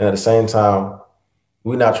 and at the same time,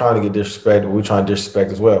 we're not trying to get disrespected, but we're trying to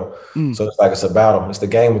disrespect as well. So it's like it's a battle. It's the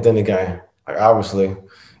game within the game. Like obviously,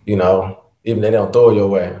 even they don't throw it your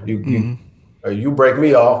way. You break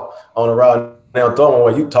me off on the route, they don't throw it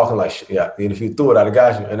my way. You talking like shit. Yeah, and if you threw it, I'd have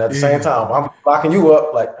got you. And at the same time, I'm locking you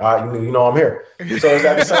up. Like, all right, I'm here. So it's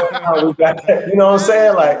at the same time we got that. You know what I'm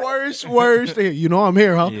saying? Like worst. I'm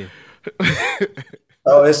here, huh? Yeah.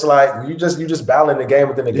 So it's like you just battling the game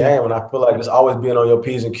within the game, and I feel like just always being on your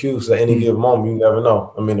P's and Q's at any given moment. You never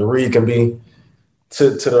know. I mean, the read can be to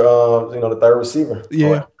the the third receiver.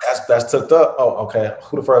 Yeah, that's tucked up. Oh, okay.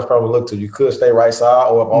 Who the first person to look to? You could stay right side,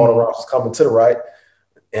 or if all the routes is coming to the right,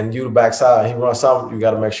 and you the back side, he runs something. You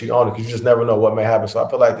got to make sure you own it because you just never know what may happen. So I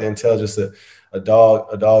feel like the intel is just a dog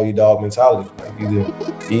eat dog mentality. Like either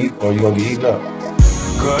eat or you're gonna get eaten up.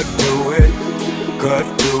 Cut to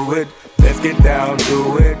it. Let's get down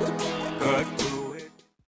to it. Cut to it.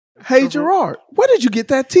 Hey, Gerard, where did you get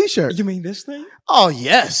that T-shirt? You mean this thing? Oh,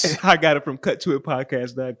 yes. I got it from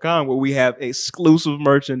cuttoitpodcast.com where we have exclusive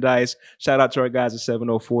merchandise. Shout out to our guys at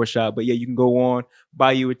 704 Shop. But yeah, you can go on,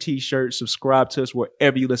 buy you a T-shirt, subscribe to us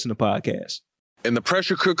wherever you listen to podcasts. In the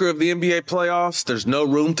pressure cooker of the NBA playoffs, there's no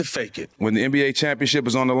room to fake it. When the NBA championship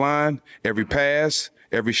is on the line, every pass,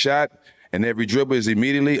 every shot, and every dribble is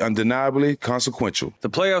immediately, undeniably consequential. The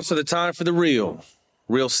playoffs are the time for the real.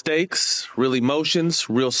 Real stakes, real emotions,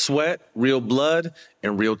 real sweat, real blood,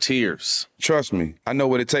 and real tears. Trust me, I know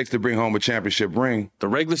what it takes to bring home a championship ring. The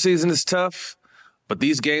regular season is tough, but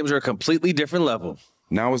these games are a completely different level.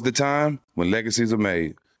 Now is the time when legacies are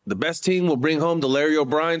made. The best team will bring home the Larry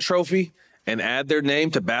O'Brien Trophy and add their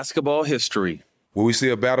name to basketball history. Will we see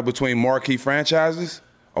a battle between marquee franchises,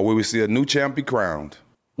 or will we see a new champion crowned?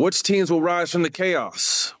 Which teams will rise from the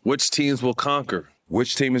chaos? Which teams will conquer?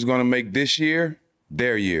 Which team is going to make this year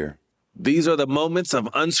their year? These are the moments of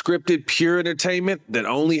unscripted, pure entertainment that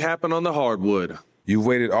only happen on the hardwood. You've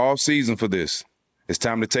waited all season for this. It's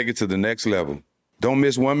time to take it to the next level. Don't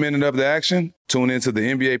miss 1 minute of the action. Tune into the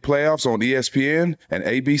NBA playoffs on ESPN and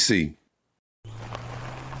ABC.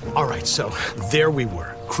 All right, so there we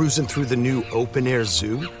were, cruising through the new open-air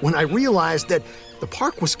zoo, when I realized that the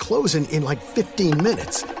park was closing in like 15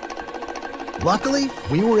 minutes. Luckily,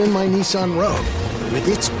 we were in my Nissan Rogue. With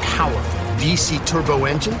its powerful VC turbo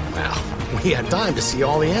engine, well, we had time to see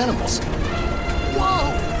all the animals.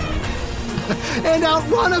 Whoa! And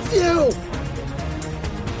outrun a few!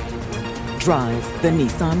 Drive the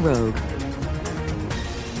Nissan Rogue.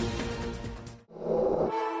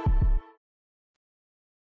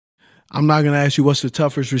 I'm not going to ask you what's the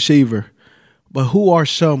toughest receiver, but who are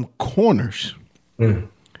some corners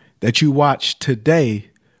that you watch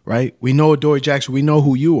today, right? We know Adoree Jackson, we know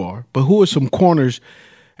who you are, but who are some corners,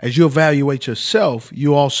 as you evaluate yourself,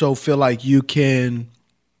 you also feel like you can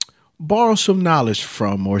borrow some knowledge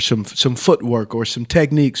from, or some footwork or some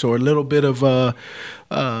techniques or a little bit of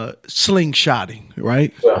slingshotting,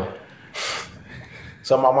 right? Yeah.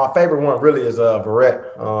 So my favorite one really is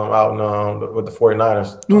Verrett out in, with the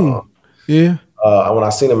 49ers. Yeah. When I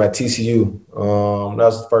seen him at TCU, that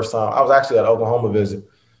was the first time. I was actually at Oklahoma visit.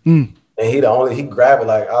 And he grabbed it.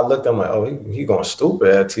 Like, I looked at him like, oh, he going stupid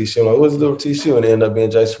at TCU. I'm like, what's the little TCU? And it ended up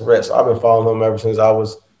being Jason Verrett. So I've been following him ever since I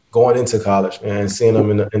was going into college and seeing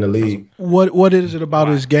him in the league. What is it about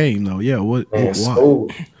his game though? Yeah,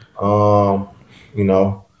 smooth. You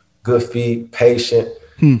know, good feet, patient.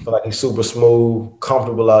 Feel like he's super smooth,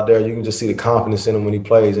 comfortable out there. You can just see the confidence in him when he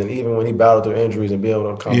plays, and even when he battled through injuries and be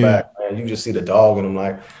able to come back, man, you just see the dog in him.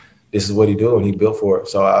 Like, this is what he do, and he built for it.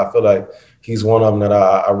 So I feel like he's one of them that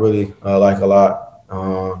I really like a lot.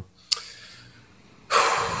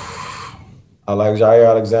 I like Jair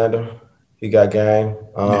Alexander. He got game.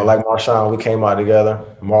 Like Marshawn, we came out together.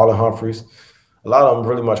 Marlon Humphreys. A lot of them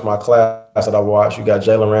really much my class that I watched. You got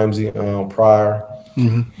Jalen Ramsey, Pryor.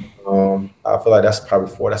 I feel like that's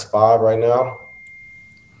probably 4. That's 5 right now.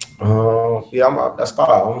 That's 5.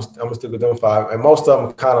 I'm gonna stick with them 5. And most of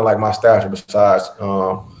them kind of like my stature besides,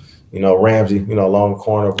 you know, Ramsey, you know, long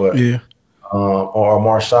corner, but or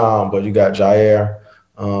Marshawn, but you got Jair,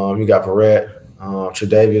 you got Verrett,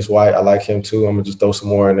 Tre'Davious White. I like him too. I'm gonna just throw some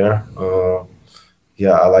more in there.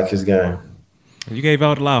 I like his game. You gave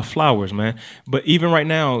out a lot of flowers, man. But even right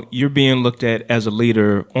now, you're being looked at as a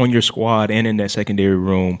leader on your squad and in that secondary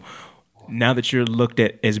room. Now that you're looked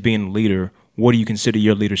at as being a leader, what do you consider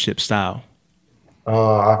your leadership style?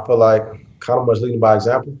 I feel like kind of much leading by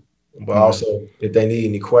example, but also if they need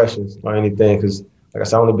any questions or anything, because like I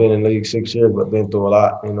said, I've only been in the league 6 years, but been through a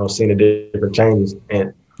lot, you know, seen the different changes.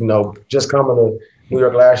 And, you know, just coming to New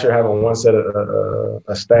York last year, having one set of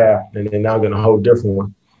a staff, and then now getting a whole different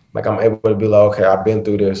one. Like, I'm able to be like, okay, I've been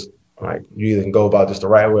through this. Like, you either can go about this the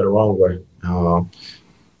right way or the wrong way.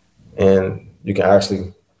 And you can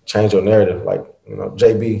actually change your narrative. Like, you know,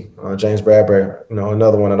 JB, James Bradbury, you know,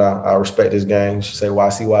 another one that I respect his game. He should say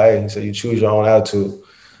YCYA. He said you choose your own attitude.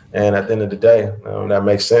 And at the end of the day, that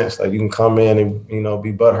makes sense. Like, you can come in and, you know,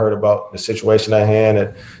 be butthurt about the situation at hand.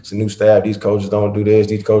 That it's a new staff. These coaches don't do this.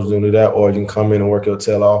 These coaches don't do that. Or you can come in and work your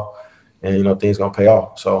tail off. And, you know, things going to pay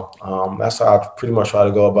off. So that's how I pretty much try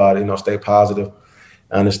to go about it, you know, stay positive.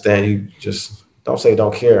 I understand you just don't say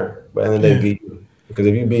don't care, but then they beat you. Because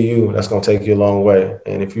if you be you, that's going to take you a long way.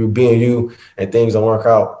 And if you're being you and things don't work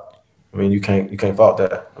out, I mean, you can't fault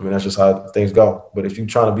that. I mean, that's just how things go. But if you're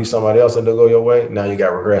trying to be somebody else and they'll go your way, now you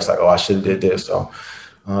got regrets like, oh, I should have did this. So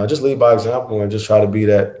just lead by example and just try to be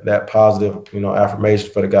that positive, you know,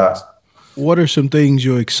 affirmation for the guys. What are some things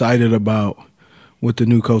you're excited about with the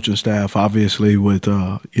new coaching staff? Obviously, with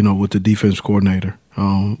you know, with the defense coordinator,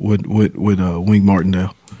 with Wink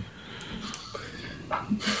Martindale.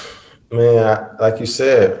 Man, like you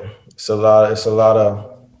said, it's a lot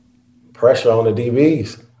of pressure on the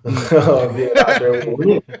DBs. Being out there with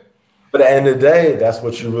Wink. But at the end of the day, that's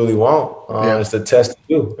what you really want. It's to test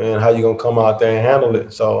you and how you're gonna come out there and handle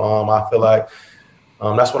it. So I feel like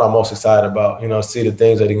that's what I'm most excited about. You know, see the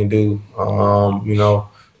things that he can do. You know,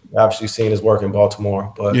 obviously seen his work in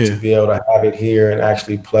Baltimore, but to be able to have it here and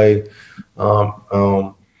actually play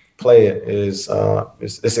it is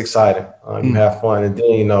it's exciting. You have fun, and then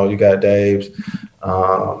you know you got Daves,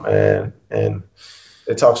 and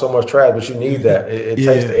they talk so much trash, but you need that. It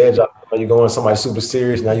takes the edge off. You're going somebody super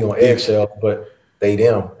serious, now you're on eggshell, but they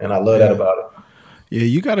them, and I love that about it. Yeah,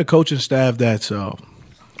 you got a coaching staff that's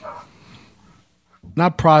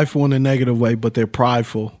not prideful in a negative way, but they're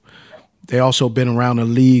prideful. They also been around the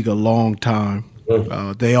league a long time.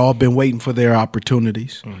 They all been waiting for their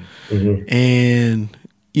opportunities. And,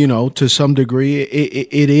 you know, to some degree,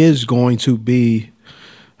 it is going to be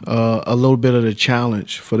a little bit of the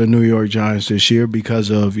challenge for the New York Giants this year because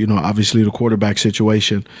of, you know, obviously the quarterback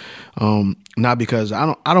situation. Not because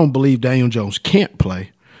I don't believe Daniel Jones can't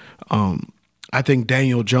play. I think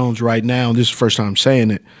Daniel Jones right now, and this is the first time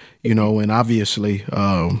saying it, you know, and obviously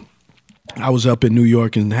I was up in New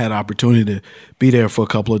York and had opportunity to be there for a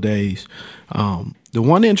couple of days. The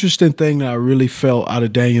one interesting thing that I really felt out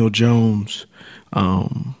of Daniel Jones,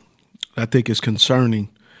 I think is concerning,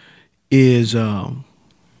 is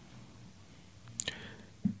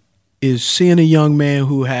seeing a young man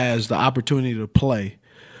who has the opportunity to play,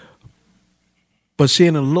 but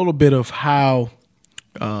seeing a little bit of how,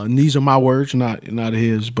 and these are my words, not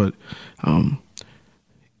his, but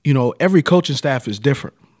you know, every coaching staff is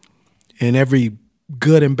different, and every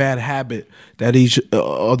good and bad habit that each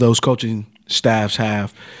of those coaching staffs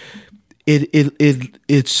have, it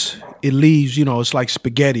leaves, you know, it's like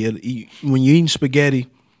spaghetti. When you're eating spaghetti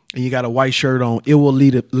and you got a white shirt on, it will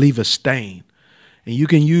leave a stain. And you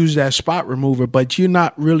can use that spot remover, but you're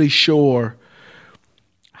not really sure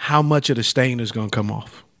how much of the stain is going to come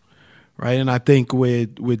off, right? And I think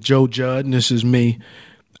with Joe Judd, and this is me,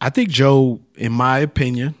 I think Joe, in my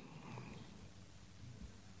opinion,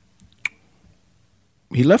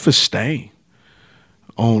 he left a stain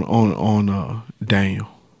on Daniel,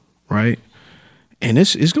 right? And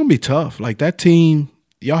it's going to be tough. Like, that team,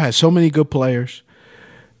 y'all had so many good players.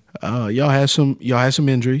 Y'all had some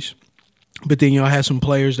injuries, but then y'all had some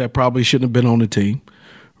players that probably shouldn't have been on the team,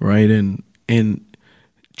 right? And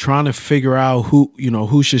trying to figure out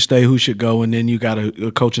who should stay, who should go, and then you got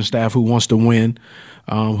a coaching staff who wants to win,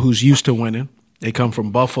 who's used to winning. They come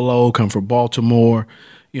from Buffalo, come from Baltimore.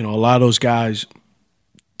 A lot of those guys,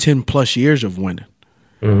 10+ years of winning.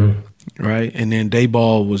 Mm-hmm. Right, and then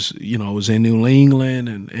Dayball was in New England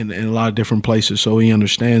and a lot of different places, so he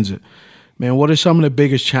understands it. Man, what are some of the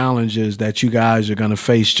biggest challenges that you guys are going to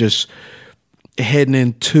face just heading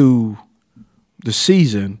into the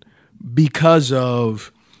season because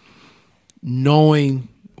of knowing,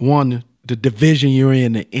 one, the division you're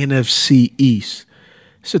in, the NFC East?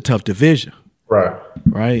 It's a tough division,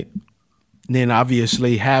 right. And then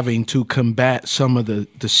obviously having to combat some of the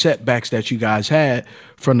setbacks that you guys had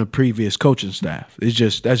from the previous coaching staff. That's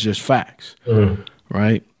just facts,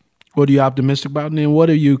 right? What are you optimistic about? And then what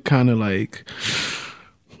are you kind of like,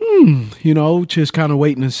 just kind of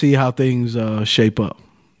waiting to see how things shape up?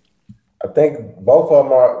 I think both of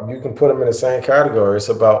them you can put them in the same category. It's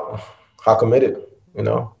about how committed,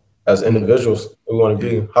 as individuals we want to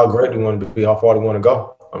be, how great we want to be, how far we want to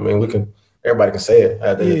go. I mean, everybody can say it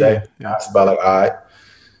at the end of the day. Yeah. It's about like, all right,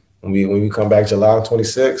 when we come back July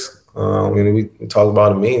 26th, we talk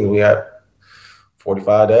about a meeting. We had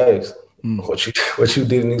 45 days. What you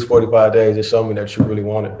did in these 45 days just showed me that you really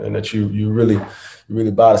want it and that you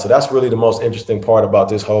really bought it. So that's really the most interesting part about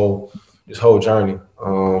this whole journey.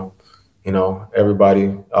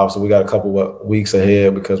 Everybody, obviously we got a couple of weeks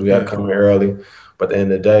ahead because we had to come in early. But at the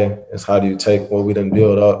end of the day, it's how do you take what we done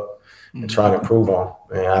build up and try and improve on.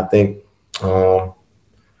 And I think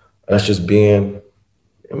that's just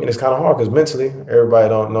it's kind of hard because mentally everybody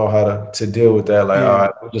don't know how to deal with that. Like, all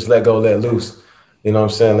right, just let go, let loose. You know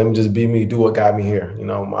what I'm saying? Let me just be me, do what got me here.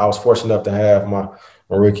 I was fortunate enough to have my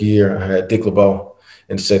rookie year. I had Dick LeBeau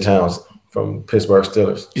and Shea Towns from Pittsburgh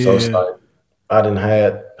Steelers. Yeah. So it's like I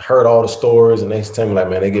heard all the stories, and they tell me like,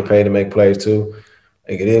 man, they get paid to make plays too.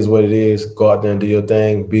 Like, it is what it is. Go out there and do your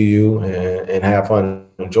thing, be you, and have fun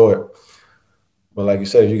and enjoy it. But like you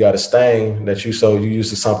said, if you got a stain that you used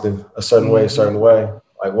to something a certain way,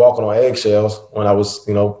 like walking on eggshells when I was,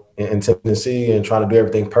 in Tennessee and trying to do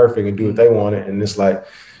everything perfect and do what they wanted. And it's like,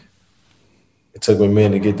 it took me a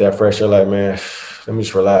minute to get that fresh air. Like, man, let me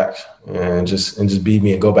just relax and just be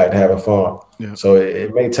me and go back to having fun. Yeah. So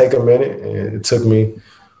it may take a minute. It took me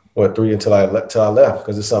 3 until I left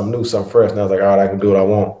because it's something new, something fresh. And I was like, all right, I can do what I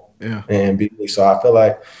want and be me. So I feel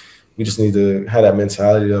like we just need to have that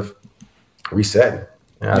mentality of resetting.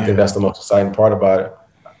 And I think that's the most exciting part about it.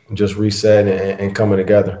 Just resetting and coming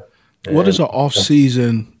together. What does an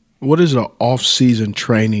off-season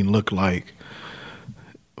training look like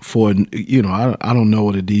for, I don't know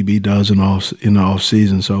what a DB does in the off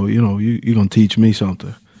season. So, you're going to teach me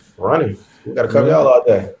something. Running. We got to cover y'all all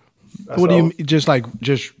day. What do you mean? Just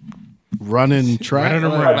running track?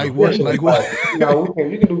 Running around. Like what? You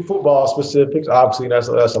can do football specifics. Obviously, that's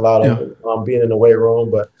a lot of it, being in the weight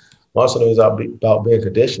room, but most of it is about being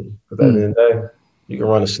conditioned. Because at the end of the day, you can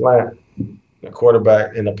run a slant. The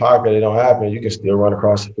quarterback in the pocket, it don't happen. You can still run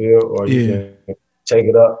across the field, or you can take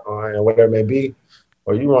it up, and whatever it may be.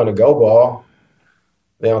 Or you run a go ball,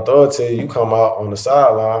 they don't throw it to you. You come out on the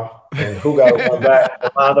sideline, and who got to run back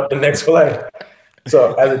and line up the next play?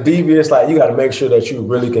 So as a DB, it's like you got to make sure that you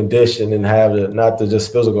really condition and have not the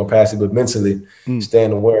just physical capacity, but mentally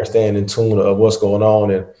staying aware, staying in tune of what's going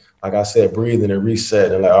on, and like I said, breathing and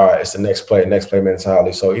reset, and like, all right, it's the next play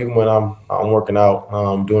mentality. So even when I'm working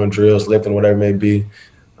out, doing drills, lifting, whatever it may be,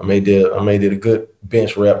 I may did a good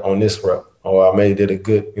bench rep on this rep, or I may did a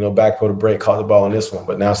good, back for the break, caught the ball on this one.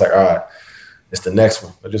 But now it's like, all right, it's the next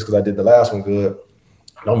one. But just because I did the last one good,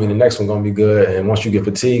 don't mean the next one gonna be good. And once you get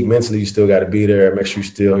fatigued mentally, you still got to be there and make sure you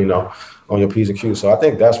still, on your P's and Q's. So I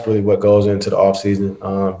think that's really what goes into the off season,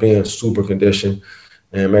 being super conditioned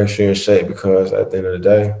and making sure you're in shape, because at the end of the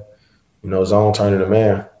day, zone turning to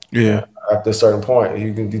man. Yeah. After a certain point,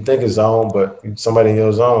 you think it's zone, but somebody in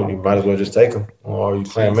your zone, you might as well just take them. Or you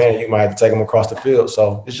playing man, you might have to take them across the field.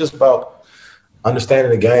 So it's just about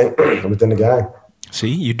understanding the game within the game. See,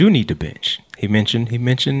 you do need to bench. He mentioned he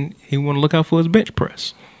want to look out for his bench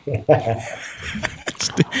press.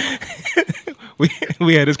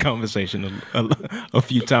 We had this conversation a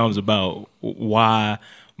few times about why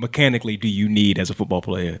mechanically do you need as a football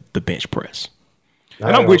player the bench press?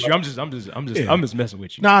 And I'm with you. I'm just messing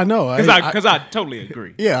with you. No, I know. Because I totally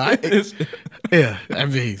agree. Yeah. Yeah. I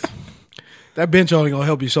mean, that bench only going to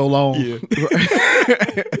help you so long. Yeah.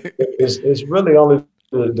 It's really only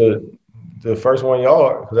the first 1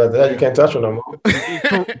 yard, because after that you can't touch them no more.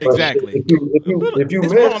 Exactly. If you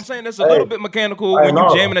miss, miss, I'm saying that's a little bit mechanical when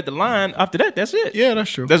you're jamming at the line. After that, that's it. Yeah, that's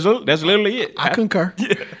true. That's literally it. I concur.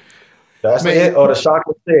 Yeah. That's it, or the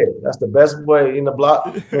shocker said. That's the best way in the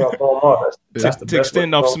block. Throw them off. That's to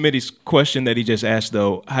extend off Smitty's question that he just asked,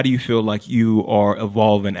 though, how do you feel like you are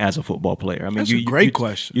evolving as a football player? I mean, that's a great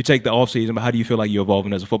question. You take the offseason, but how do you feel like you're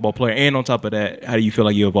evolving as a football player? And on top of that, how do you feel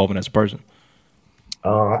like you're evolving as a person?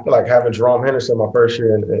 I feel like having Jerome Henderson my first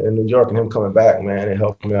year in New York and him coming back, man, it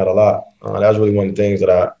helped me out a lot. That was really one of the things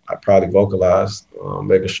that I probably vocalized,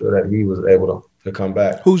 making sure that he was able to come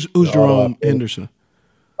back. Who's Jerome Henderson?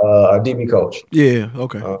 A DB coach. Yeah,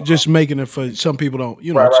 okay. Just making it for some people don't,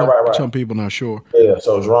 right. Some people not sure. Yeah,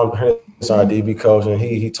 so Jerome Henderson, our DB coach, and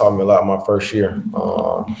he taught me a lot my first year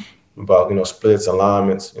about, splits,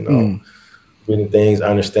 alignments, reading things,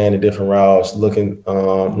 understanding different routes, looking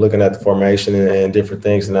at the formation and different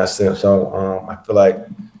things in that sense. So I feel like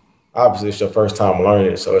obviously it's your first time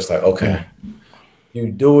learning it, so it's like, okay,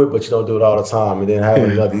 you do it, but you don't do it all the time, and then having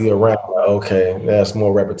another year around, like, okay, that's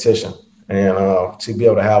more repetition. And to be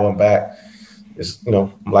able to have him back is,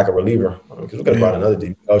 like a reliever. Because we could have brought another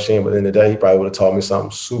DB coach in, but at the end of the day, he probably would have taught me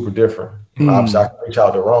something super different. Obviously, I can reach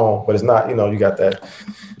out to Rome, but it's not, you got that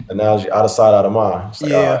analogy, out of sight, out of mind. It's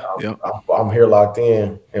like, I'm here locked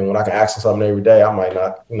in, and when I can ask him something every day, I might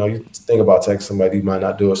not, you think about texting somebody, you might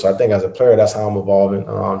not do it. So I think as a player, that's how I'm evolving,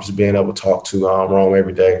 just being able to talk to Rome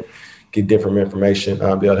every day, get different information, be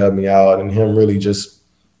able to help me out, and him really just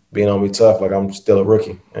being on me tough, like I'm still a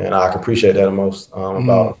rookie, and I can appreciate that the most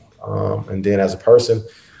about him. And then as a person,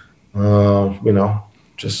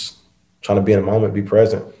 just trying to be in the moment, be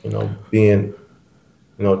present, being,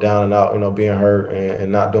 down and out, being hurt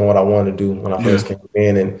and not doing what I wanted to do when I first came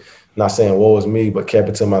in, and not saying woe is me, but kept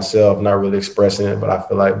it to myself, not really expressing it. But I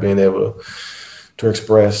feel like being able to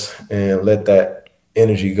express and let that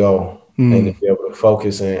energy go and to be able to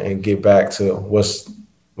focus and get back to what's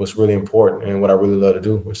really important and what I really love to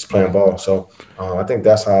do, which is playing ball. So I think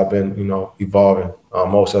that's how I've been, evolving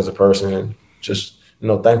most as a person, and just,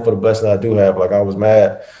 thankful for the blessing I do have. Like, I was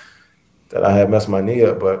mad that I had messed my knee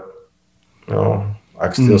up, but, I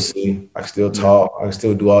can still see, I can still talk, I can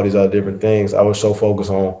still do all these other different things. I was so focused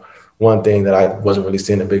on one thing that I wasn't really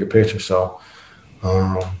seeing the bigger picture. So,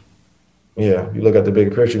 you look at the bigger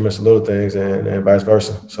picture, you miss the little things, and vice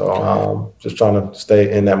versa. So just trying to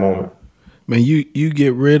stay in that moment. Man, you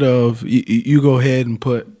get rid of you go ahead and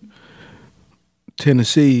put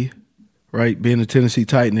Tennessee, right? Being a Tennessee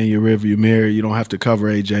Titan in your rearview mirror, you don't have to cover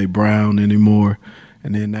A.J. Brown anymore.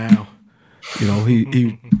 And then now,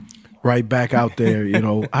 he right back out there.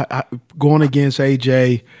 I going against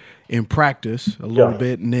A.J. in practice a little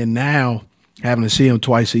bit, and then now having to see him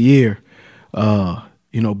twice a year.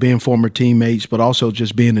 Being former teammates, but also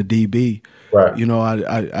just being a DB. Right.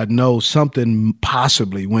 I know something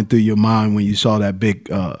possibly went through your mind when you saw that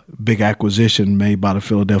big acquisition made by the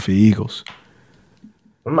Philadelphia Eagles.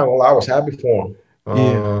 I'm not gonna lie, I was happy for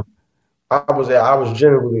him. I was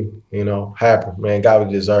genuinely, happy. Man, guy would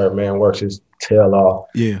deserve. Man, works his tail off.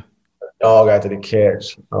 Yeah. Dog after the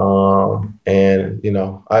catch. And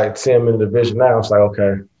I see him in the division now. It's like,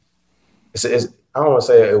 okay, it's I don't want to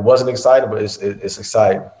say it wasn't exciting, but it's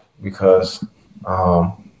exciting because.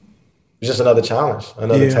 It's just another challenge,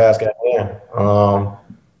 another task at hand.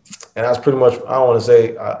 And that's pretty much, I don't want to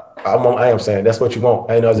say, I am saying that's what you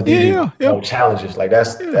want. As a DB, challenges. Like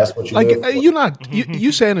that's what you like. You're not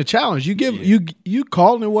you saying a challenge. You give you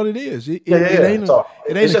calling it what it is. It ain't a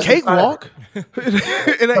cakewalk.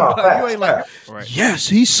 It ain't you ain't like yes,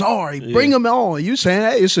 he's sorry. Bring him on. You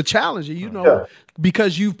saying hey, it's a challenge.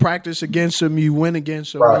 Because you've practiced against him, you win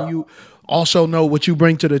against him, and you also know what you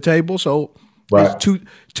bring to the table. So. Right. It's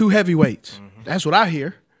two heavyweights. Mm-hmm. That's what I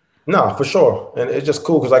hear. No, for sure. And it's just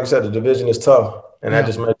cool because, like I said, the division is tough. And that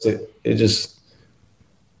just makes it just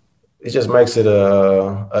makes it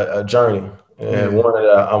a journey. And one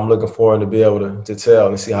that I'm looking forward to be able to tell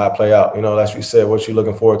and see how it play out. Like you said, what you're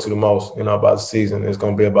looking forward to the most, about the season is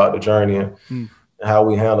going to be about the journey and how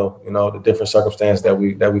we handle, the different circumstances that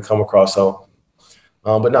we come across. So,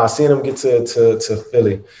 but now seeing them get to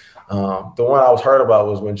Philly, the one I was hurt about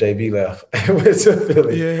was when JV left and went to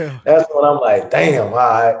Philly. Yeah. That's when I'm like, damn, all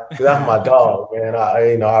right, because that's my dog, man.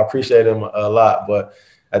 I appreciate him a lot, but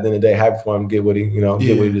at the end of the day, happy for him to get what he, get what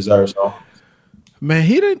he deserves. So, man,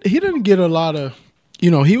 he didn't get a lot of.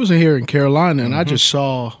 he was here in Carolina, and I just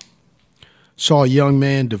saw a young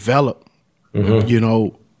man develop,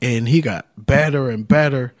 and he got better and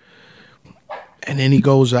better. And then he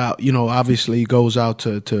goes out, obviously he goes out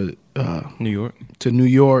to New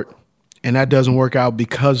York, and that doesn't work out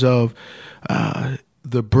because of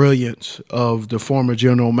the brilliance of the former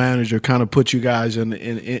general manager kind of put you guys in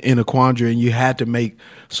a quandary, and you had to make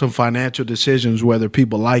some financial decisions, whether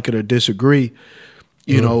people like it or disagree.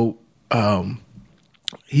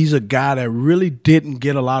 He's a guy that really didn't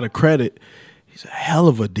get a lot of credit. He's a hell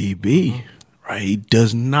of a DB, right? He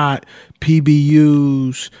does not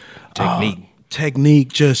PBUs,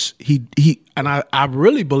 technique. Just he and I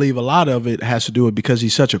really believe a lot of it has to do with because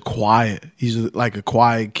he's such he's like a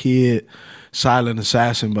quiet kid, silent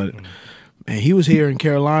assassin. But man, he was here in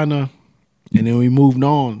Carolina, and then we moved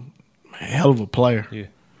on. Man, hell of a player. Yeah.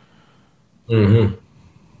 Mm-hmm.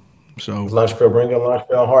 So Lunchbill, bring your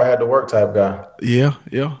lunchbill, hard had to work type guy. Yeah.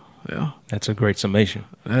 That's a great summation.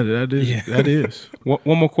 That is.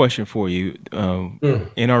 One more question for you.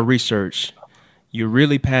 In our research, you're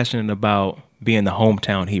really passionate about being the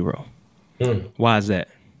hometown hero. Why is that?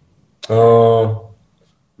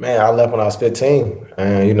 Man, I left when I was 15,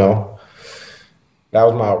 and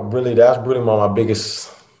that's really one of my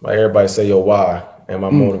biggest. Like everybody say, yo, why? And my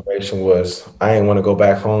motivation was I ain't want to go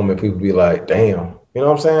back home and people be like, damn. You know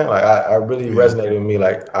what I'm saying? Like I really resonated with me.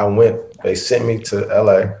 Like they sent me to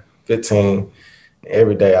LA 15.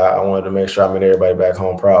 Every day I wanted to make sure I made everybody back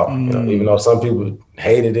home proud. Even though some people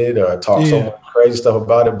hated it or talked so much crazy stuff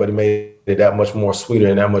about it, but it made it that much more sweeter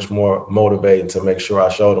and that much more motivating to make sure I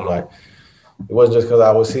showed them like it wasn't just because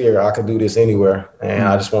I was here, I could do this anywhere. And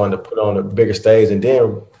I just wanted to put on a bigger stage and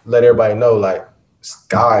then let everybody know like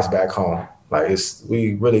guys back home. Like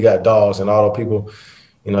we really got dogs, and all the people,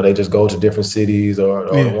 they just go to different cities or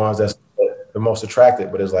the ones that's the most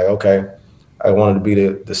attractive. But it's like, okay, I wanted to be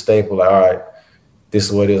the staple. Like, all right, this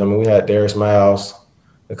is what it is. I mean, we had Darius Miles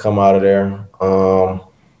to come out of there,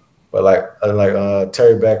 but like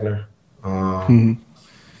Terry Beckner,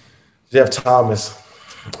 Jeff Thomas.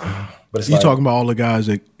 But it's talking about all the guys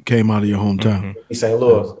that came out of your hometown. St.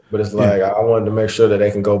 Louis. But it's like I wanted to make sure that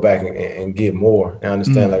they can go back and get more. And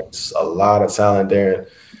understand like there's a lot of talent there and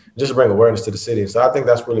just bring awareness to the city. So I think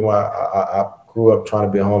that's really why I grew up trying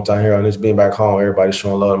to be a hometown hero. And just being back home, everybody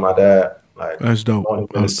showing love to my dad. Like that's dope. Knowing him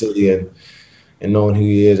in the city and knowing who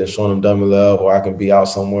he is and showing him dummy love, or I can be out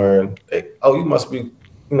somewhere and you must be,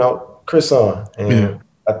 Chris' son. And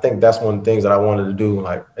I think that's one of the things that I wanted to do.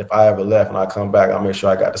 Like if I ever left and I come back, I'll make sure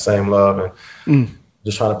I got the same love and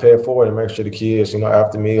just trying to pay it forward and make sure the kids,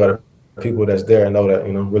 after me or the people that's there know that,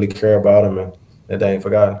 really care about them and that they ain't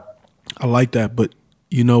forgotten. I like that, but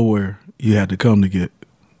you know where you had to come get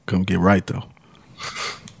right though.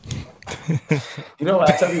 I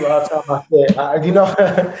tell you all the time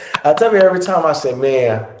I tell you every time I say,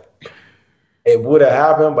 man, it would have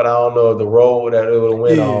happened, but I don't know if the road that it would have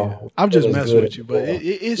went on. I'm just messing with you, but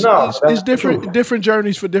it's different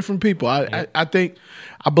journeys for different people. I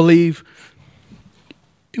believe,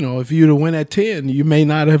 if you'd have went at 10, you may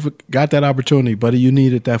not have got that opportunity, but you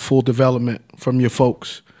needed that full development from your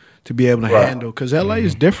folks to be able to handle. Because LA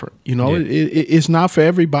is different, it's not for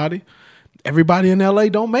everybody. Everybody in LA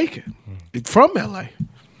don't make it. It's from LA,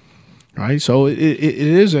 right? So it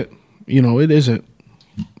isn't, it isn't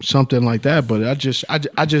something like that. But I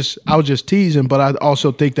was just teasing. But I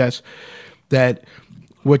also think that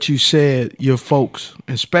what you said, your folks,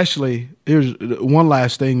 especially, here's one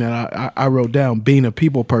last thing that I wrote down, being a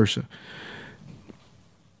people person.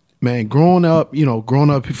 Man, growing up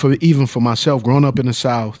even for myself, growing up in the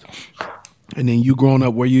South, and then you growing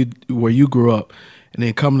up where you grew up, and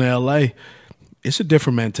then coming to LA, it's a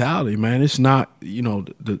different mentality, man. It's not,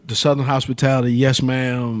 the Southern hospitality, yes,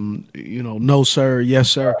 ma'am, no, sir, yes,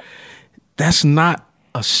 sir. That's not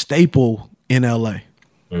a staple in LA.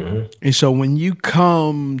 Mm-hmm. And so when you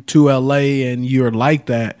come to LA and you're like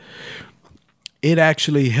that, it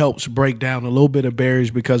actually helps break down a little bit of barriers,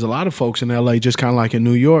 because a lot of folks in LA, just kind of like in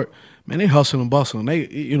New York, man, they hustling and bustling. They,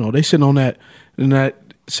 they sitting on that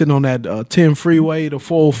 10 freeway to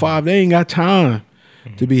 405. They ain't got time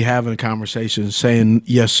to be having a conversation, saying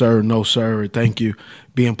yes, sir, no, sir, thank you,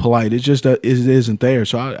 being polite. It's just it isn't there.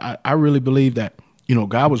 So I really believe that,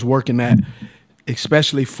 God was working that,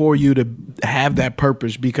 especially for you to have that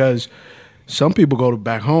purpose, because some people go to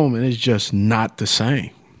back home and it's just not the same.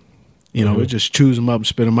 It just chews them up and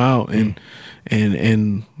spit them out, and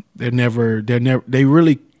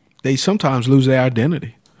they sometimes lose their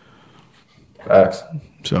identity. Facts.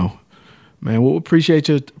 So, man, we'll appreciate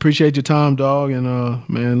your time, dog, and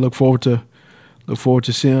man, look forward to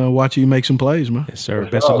watching you make some plays, man. Yes, sir.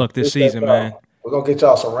 Best of luck this season, man. We're going to get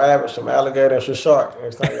y'all some rabbits, some alligator, and some shark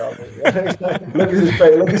next time y'all do. Look at his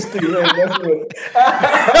face. Look at Steve. That's good.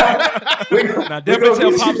 Now, definitely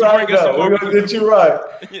tell Pops to bring us some more. We're going to get you right.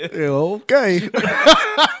 Yeah, okay.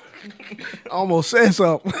 Almost said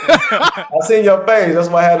something. I seen your face. That's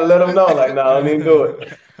why I had to let him know. Like, no, I don't even do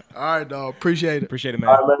it. All right, dog. Appreciate it. Appreciate it, man.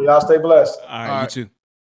 All right, man. Y'all stay blessed. All right, you too.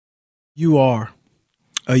 You are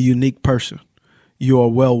a unique person. You are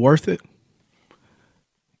well worth it.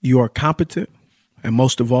 You are competent. And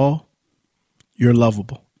most of all, you're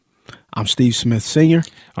lovable. I'm Steve Smith Sr.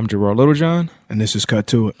 I'm Gerard Littlejohn. And this is Cut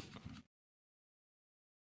to It.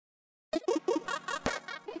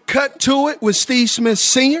 Cut to It with Steve Smith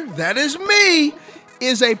Sr., that is me,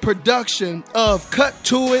 is a production of Cut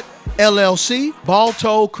to It, LLC,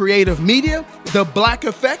 Balto Creative Media, The Black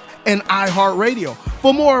Effect, and iHeartRadio.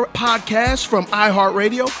 For more podcasts from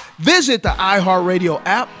iHeartRadio, visit the iHeartRadio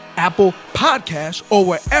app, Apple Podcasts, or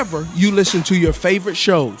wherever you listen to your favorite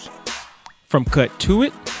shows. From Cut to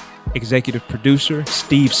It, executive producer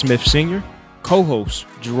Steve Smith Sr., co-host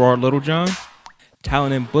Gerard Littlejohn,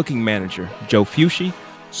 talent and booking manager Joe Fucci,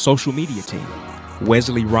 social media team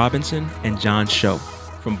Wesley Robinson and John Show.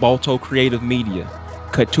 From Balto Creative Media,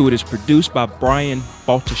 Cut to It is produced by Brian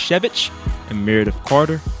Baltashevich and Meredith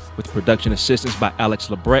Carter, with production assistance by Alex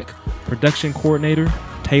Lebrecht, production coordinator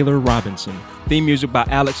Taylor Robinson. Theme music by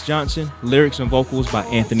Alex Johnson, lyrics and vocals by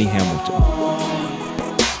Anthony Hamilton.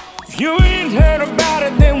 If you ain't heard about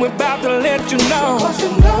it, then we're about to let you know. 'Cause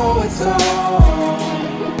you know it's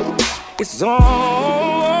on. It's on.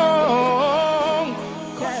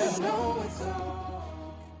 'Cause you know it's on.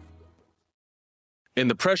 In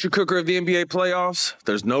the pressure cooker of the NBA playoffs,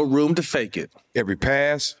 there's no room to fake it. Every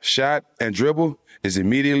pass, shot, and dribble is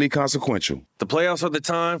immediately consequential. The playoffs are the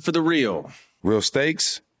time for the real. Real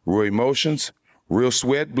stakes, real emotions, real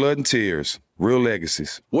sweat, blood, and tears, real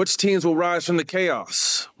legacies. Which teams will rise from the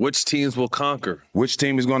chaos? Which teams will conquer? Which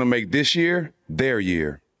team is going to make this year their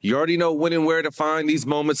year? You already know when and where to find these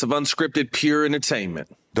moments of unscripted, pure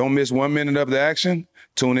entertainment. Don't miss 1 minute of the action.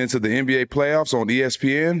 Tune into the NBA playoffs on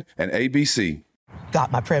ESPN and ABC.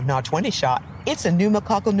 Got my Prevnar 20 shot. It's a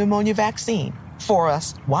pneumococcal pneumonia vaccine. For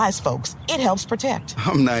us, wise folks, it helps protect.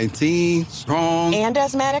 I'm 19, strong. And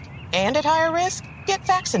asthmatic, and at higher risk. Get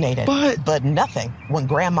vaccinated. But nothing when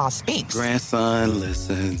grandma speaks. Grandson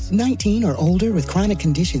listens. 19 or older with chronic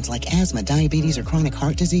conditions like asthma, diabetes, or chronic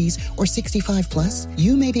heart disease, or 65 plus,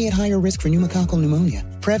 you may be at higher risk for pneumococcal pneumonia.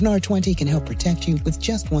 Prevnar 20 can help protect you with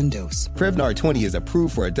just one dose. Prevnar 20 is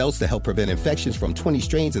approved for adults to help prevent infections from 20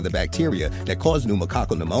 strains of the bacteria that cause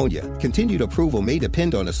pneumococcal pneumonia. Continued approval may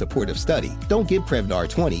depend on a supportive study. Don't get Prevnar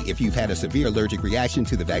 20 if you've had a severe allergic reaction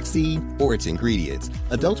to the vaccine or its ingredients.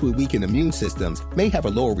 Adults with weakened immune systems may have a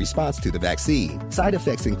lower response to the vaccine. Side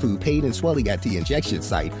effects include pain and swelling at the injection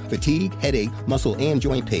site, fatigue, headache, muscle, and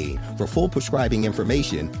joint pain. For full prescribing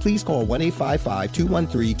information, please call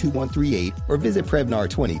 1-855-213-2138 or visit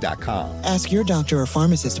Prevnar20.com. Ask your doctor or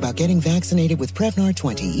pharmacist about getting vaccinated with Prevnar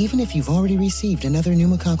 20, even if you've already received another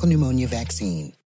pneumococcal pneumonia vaccine.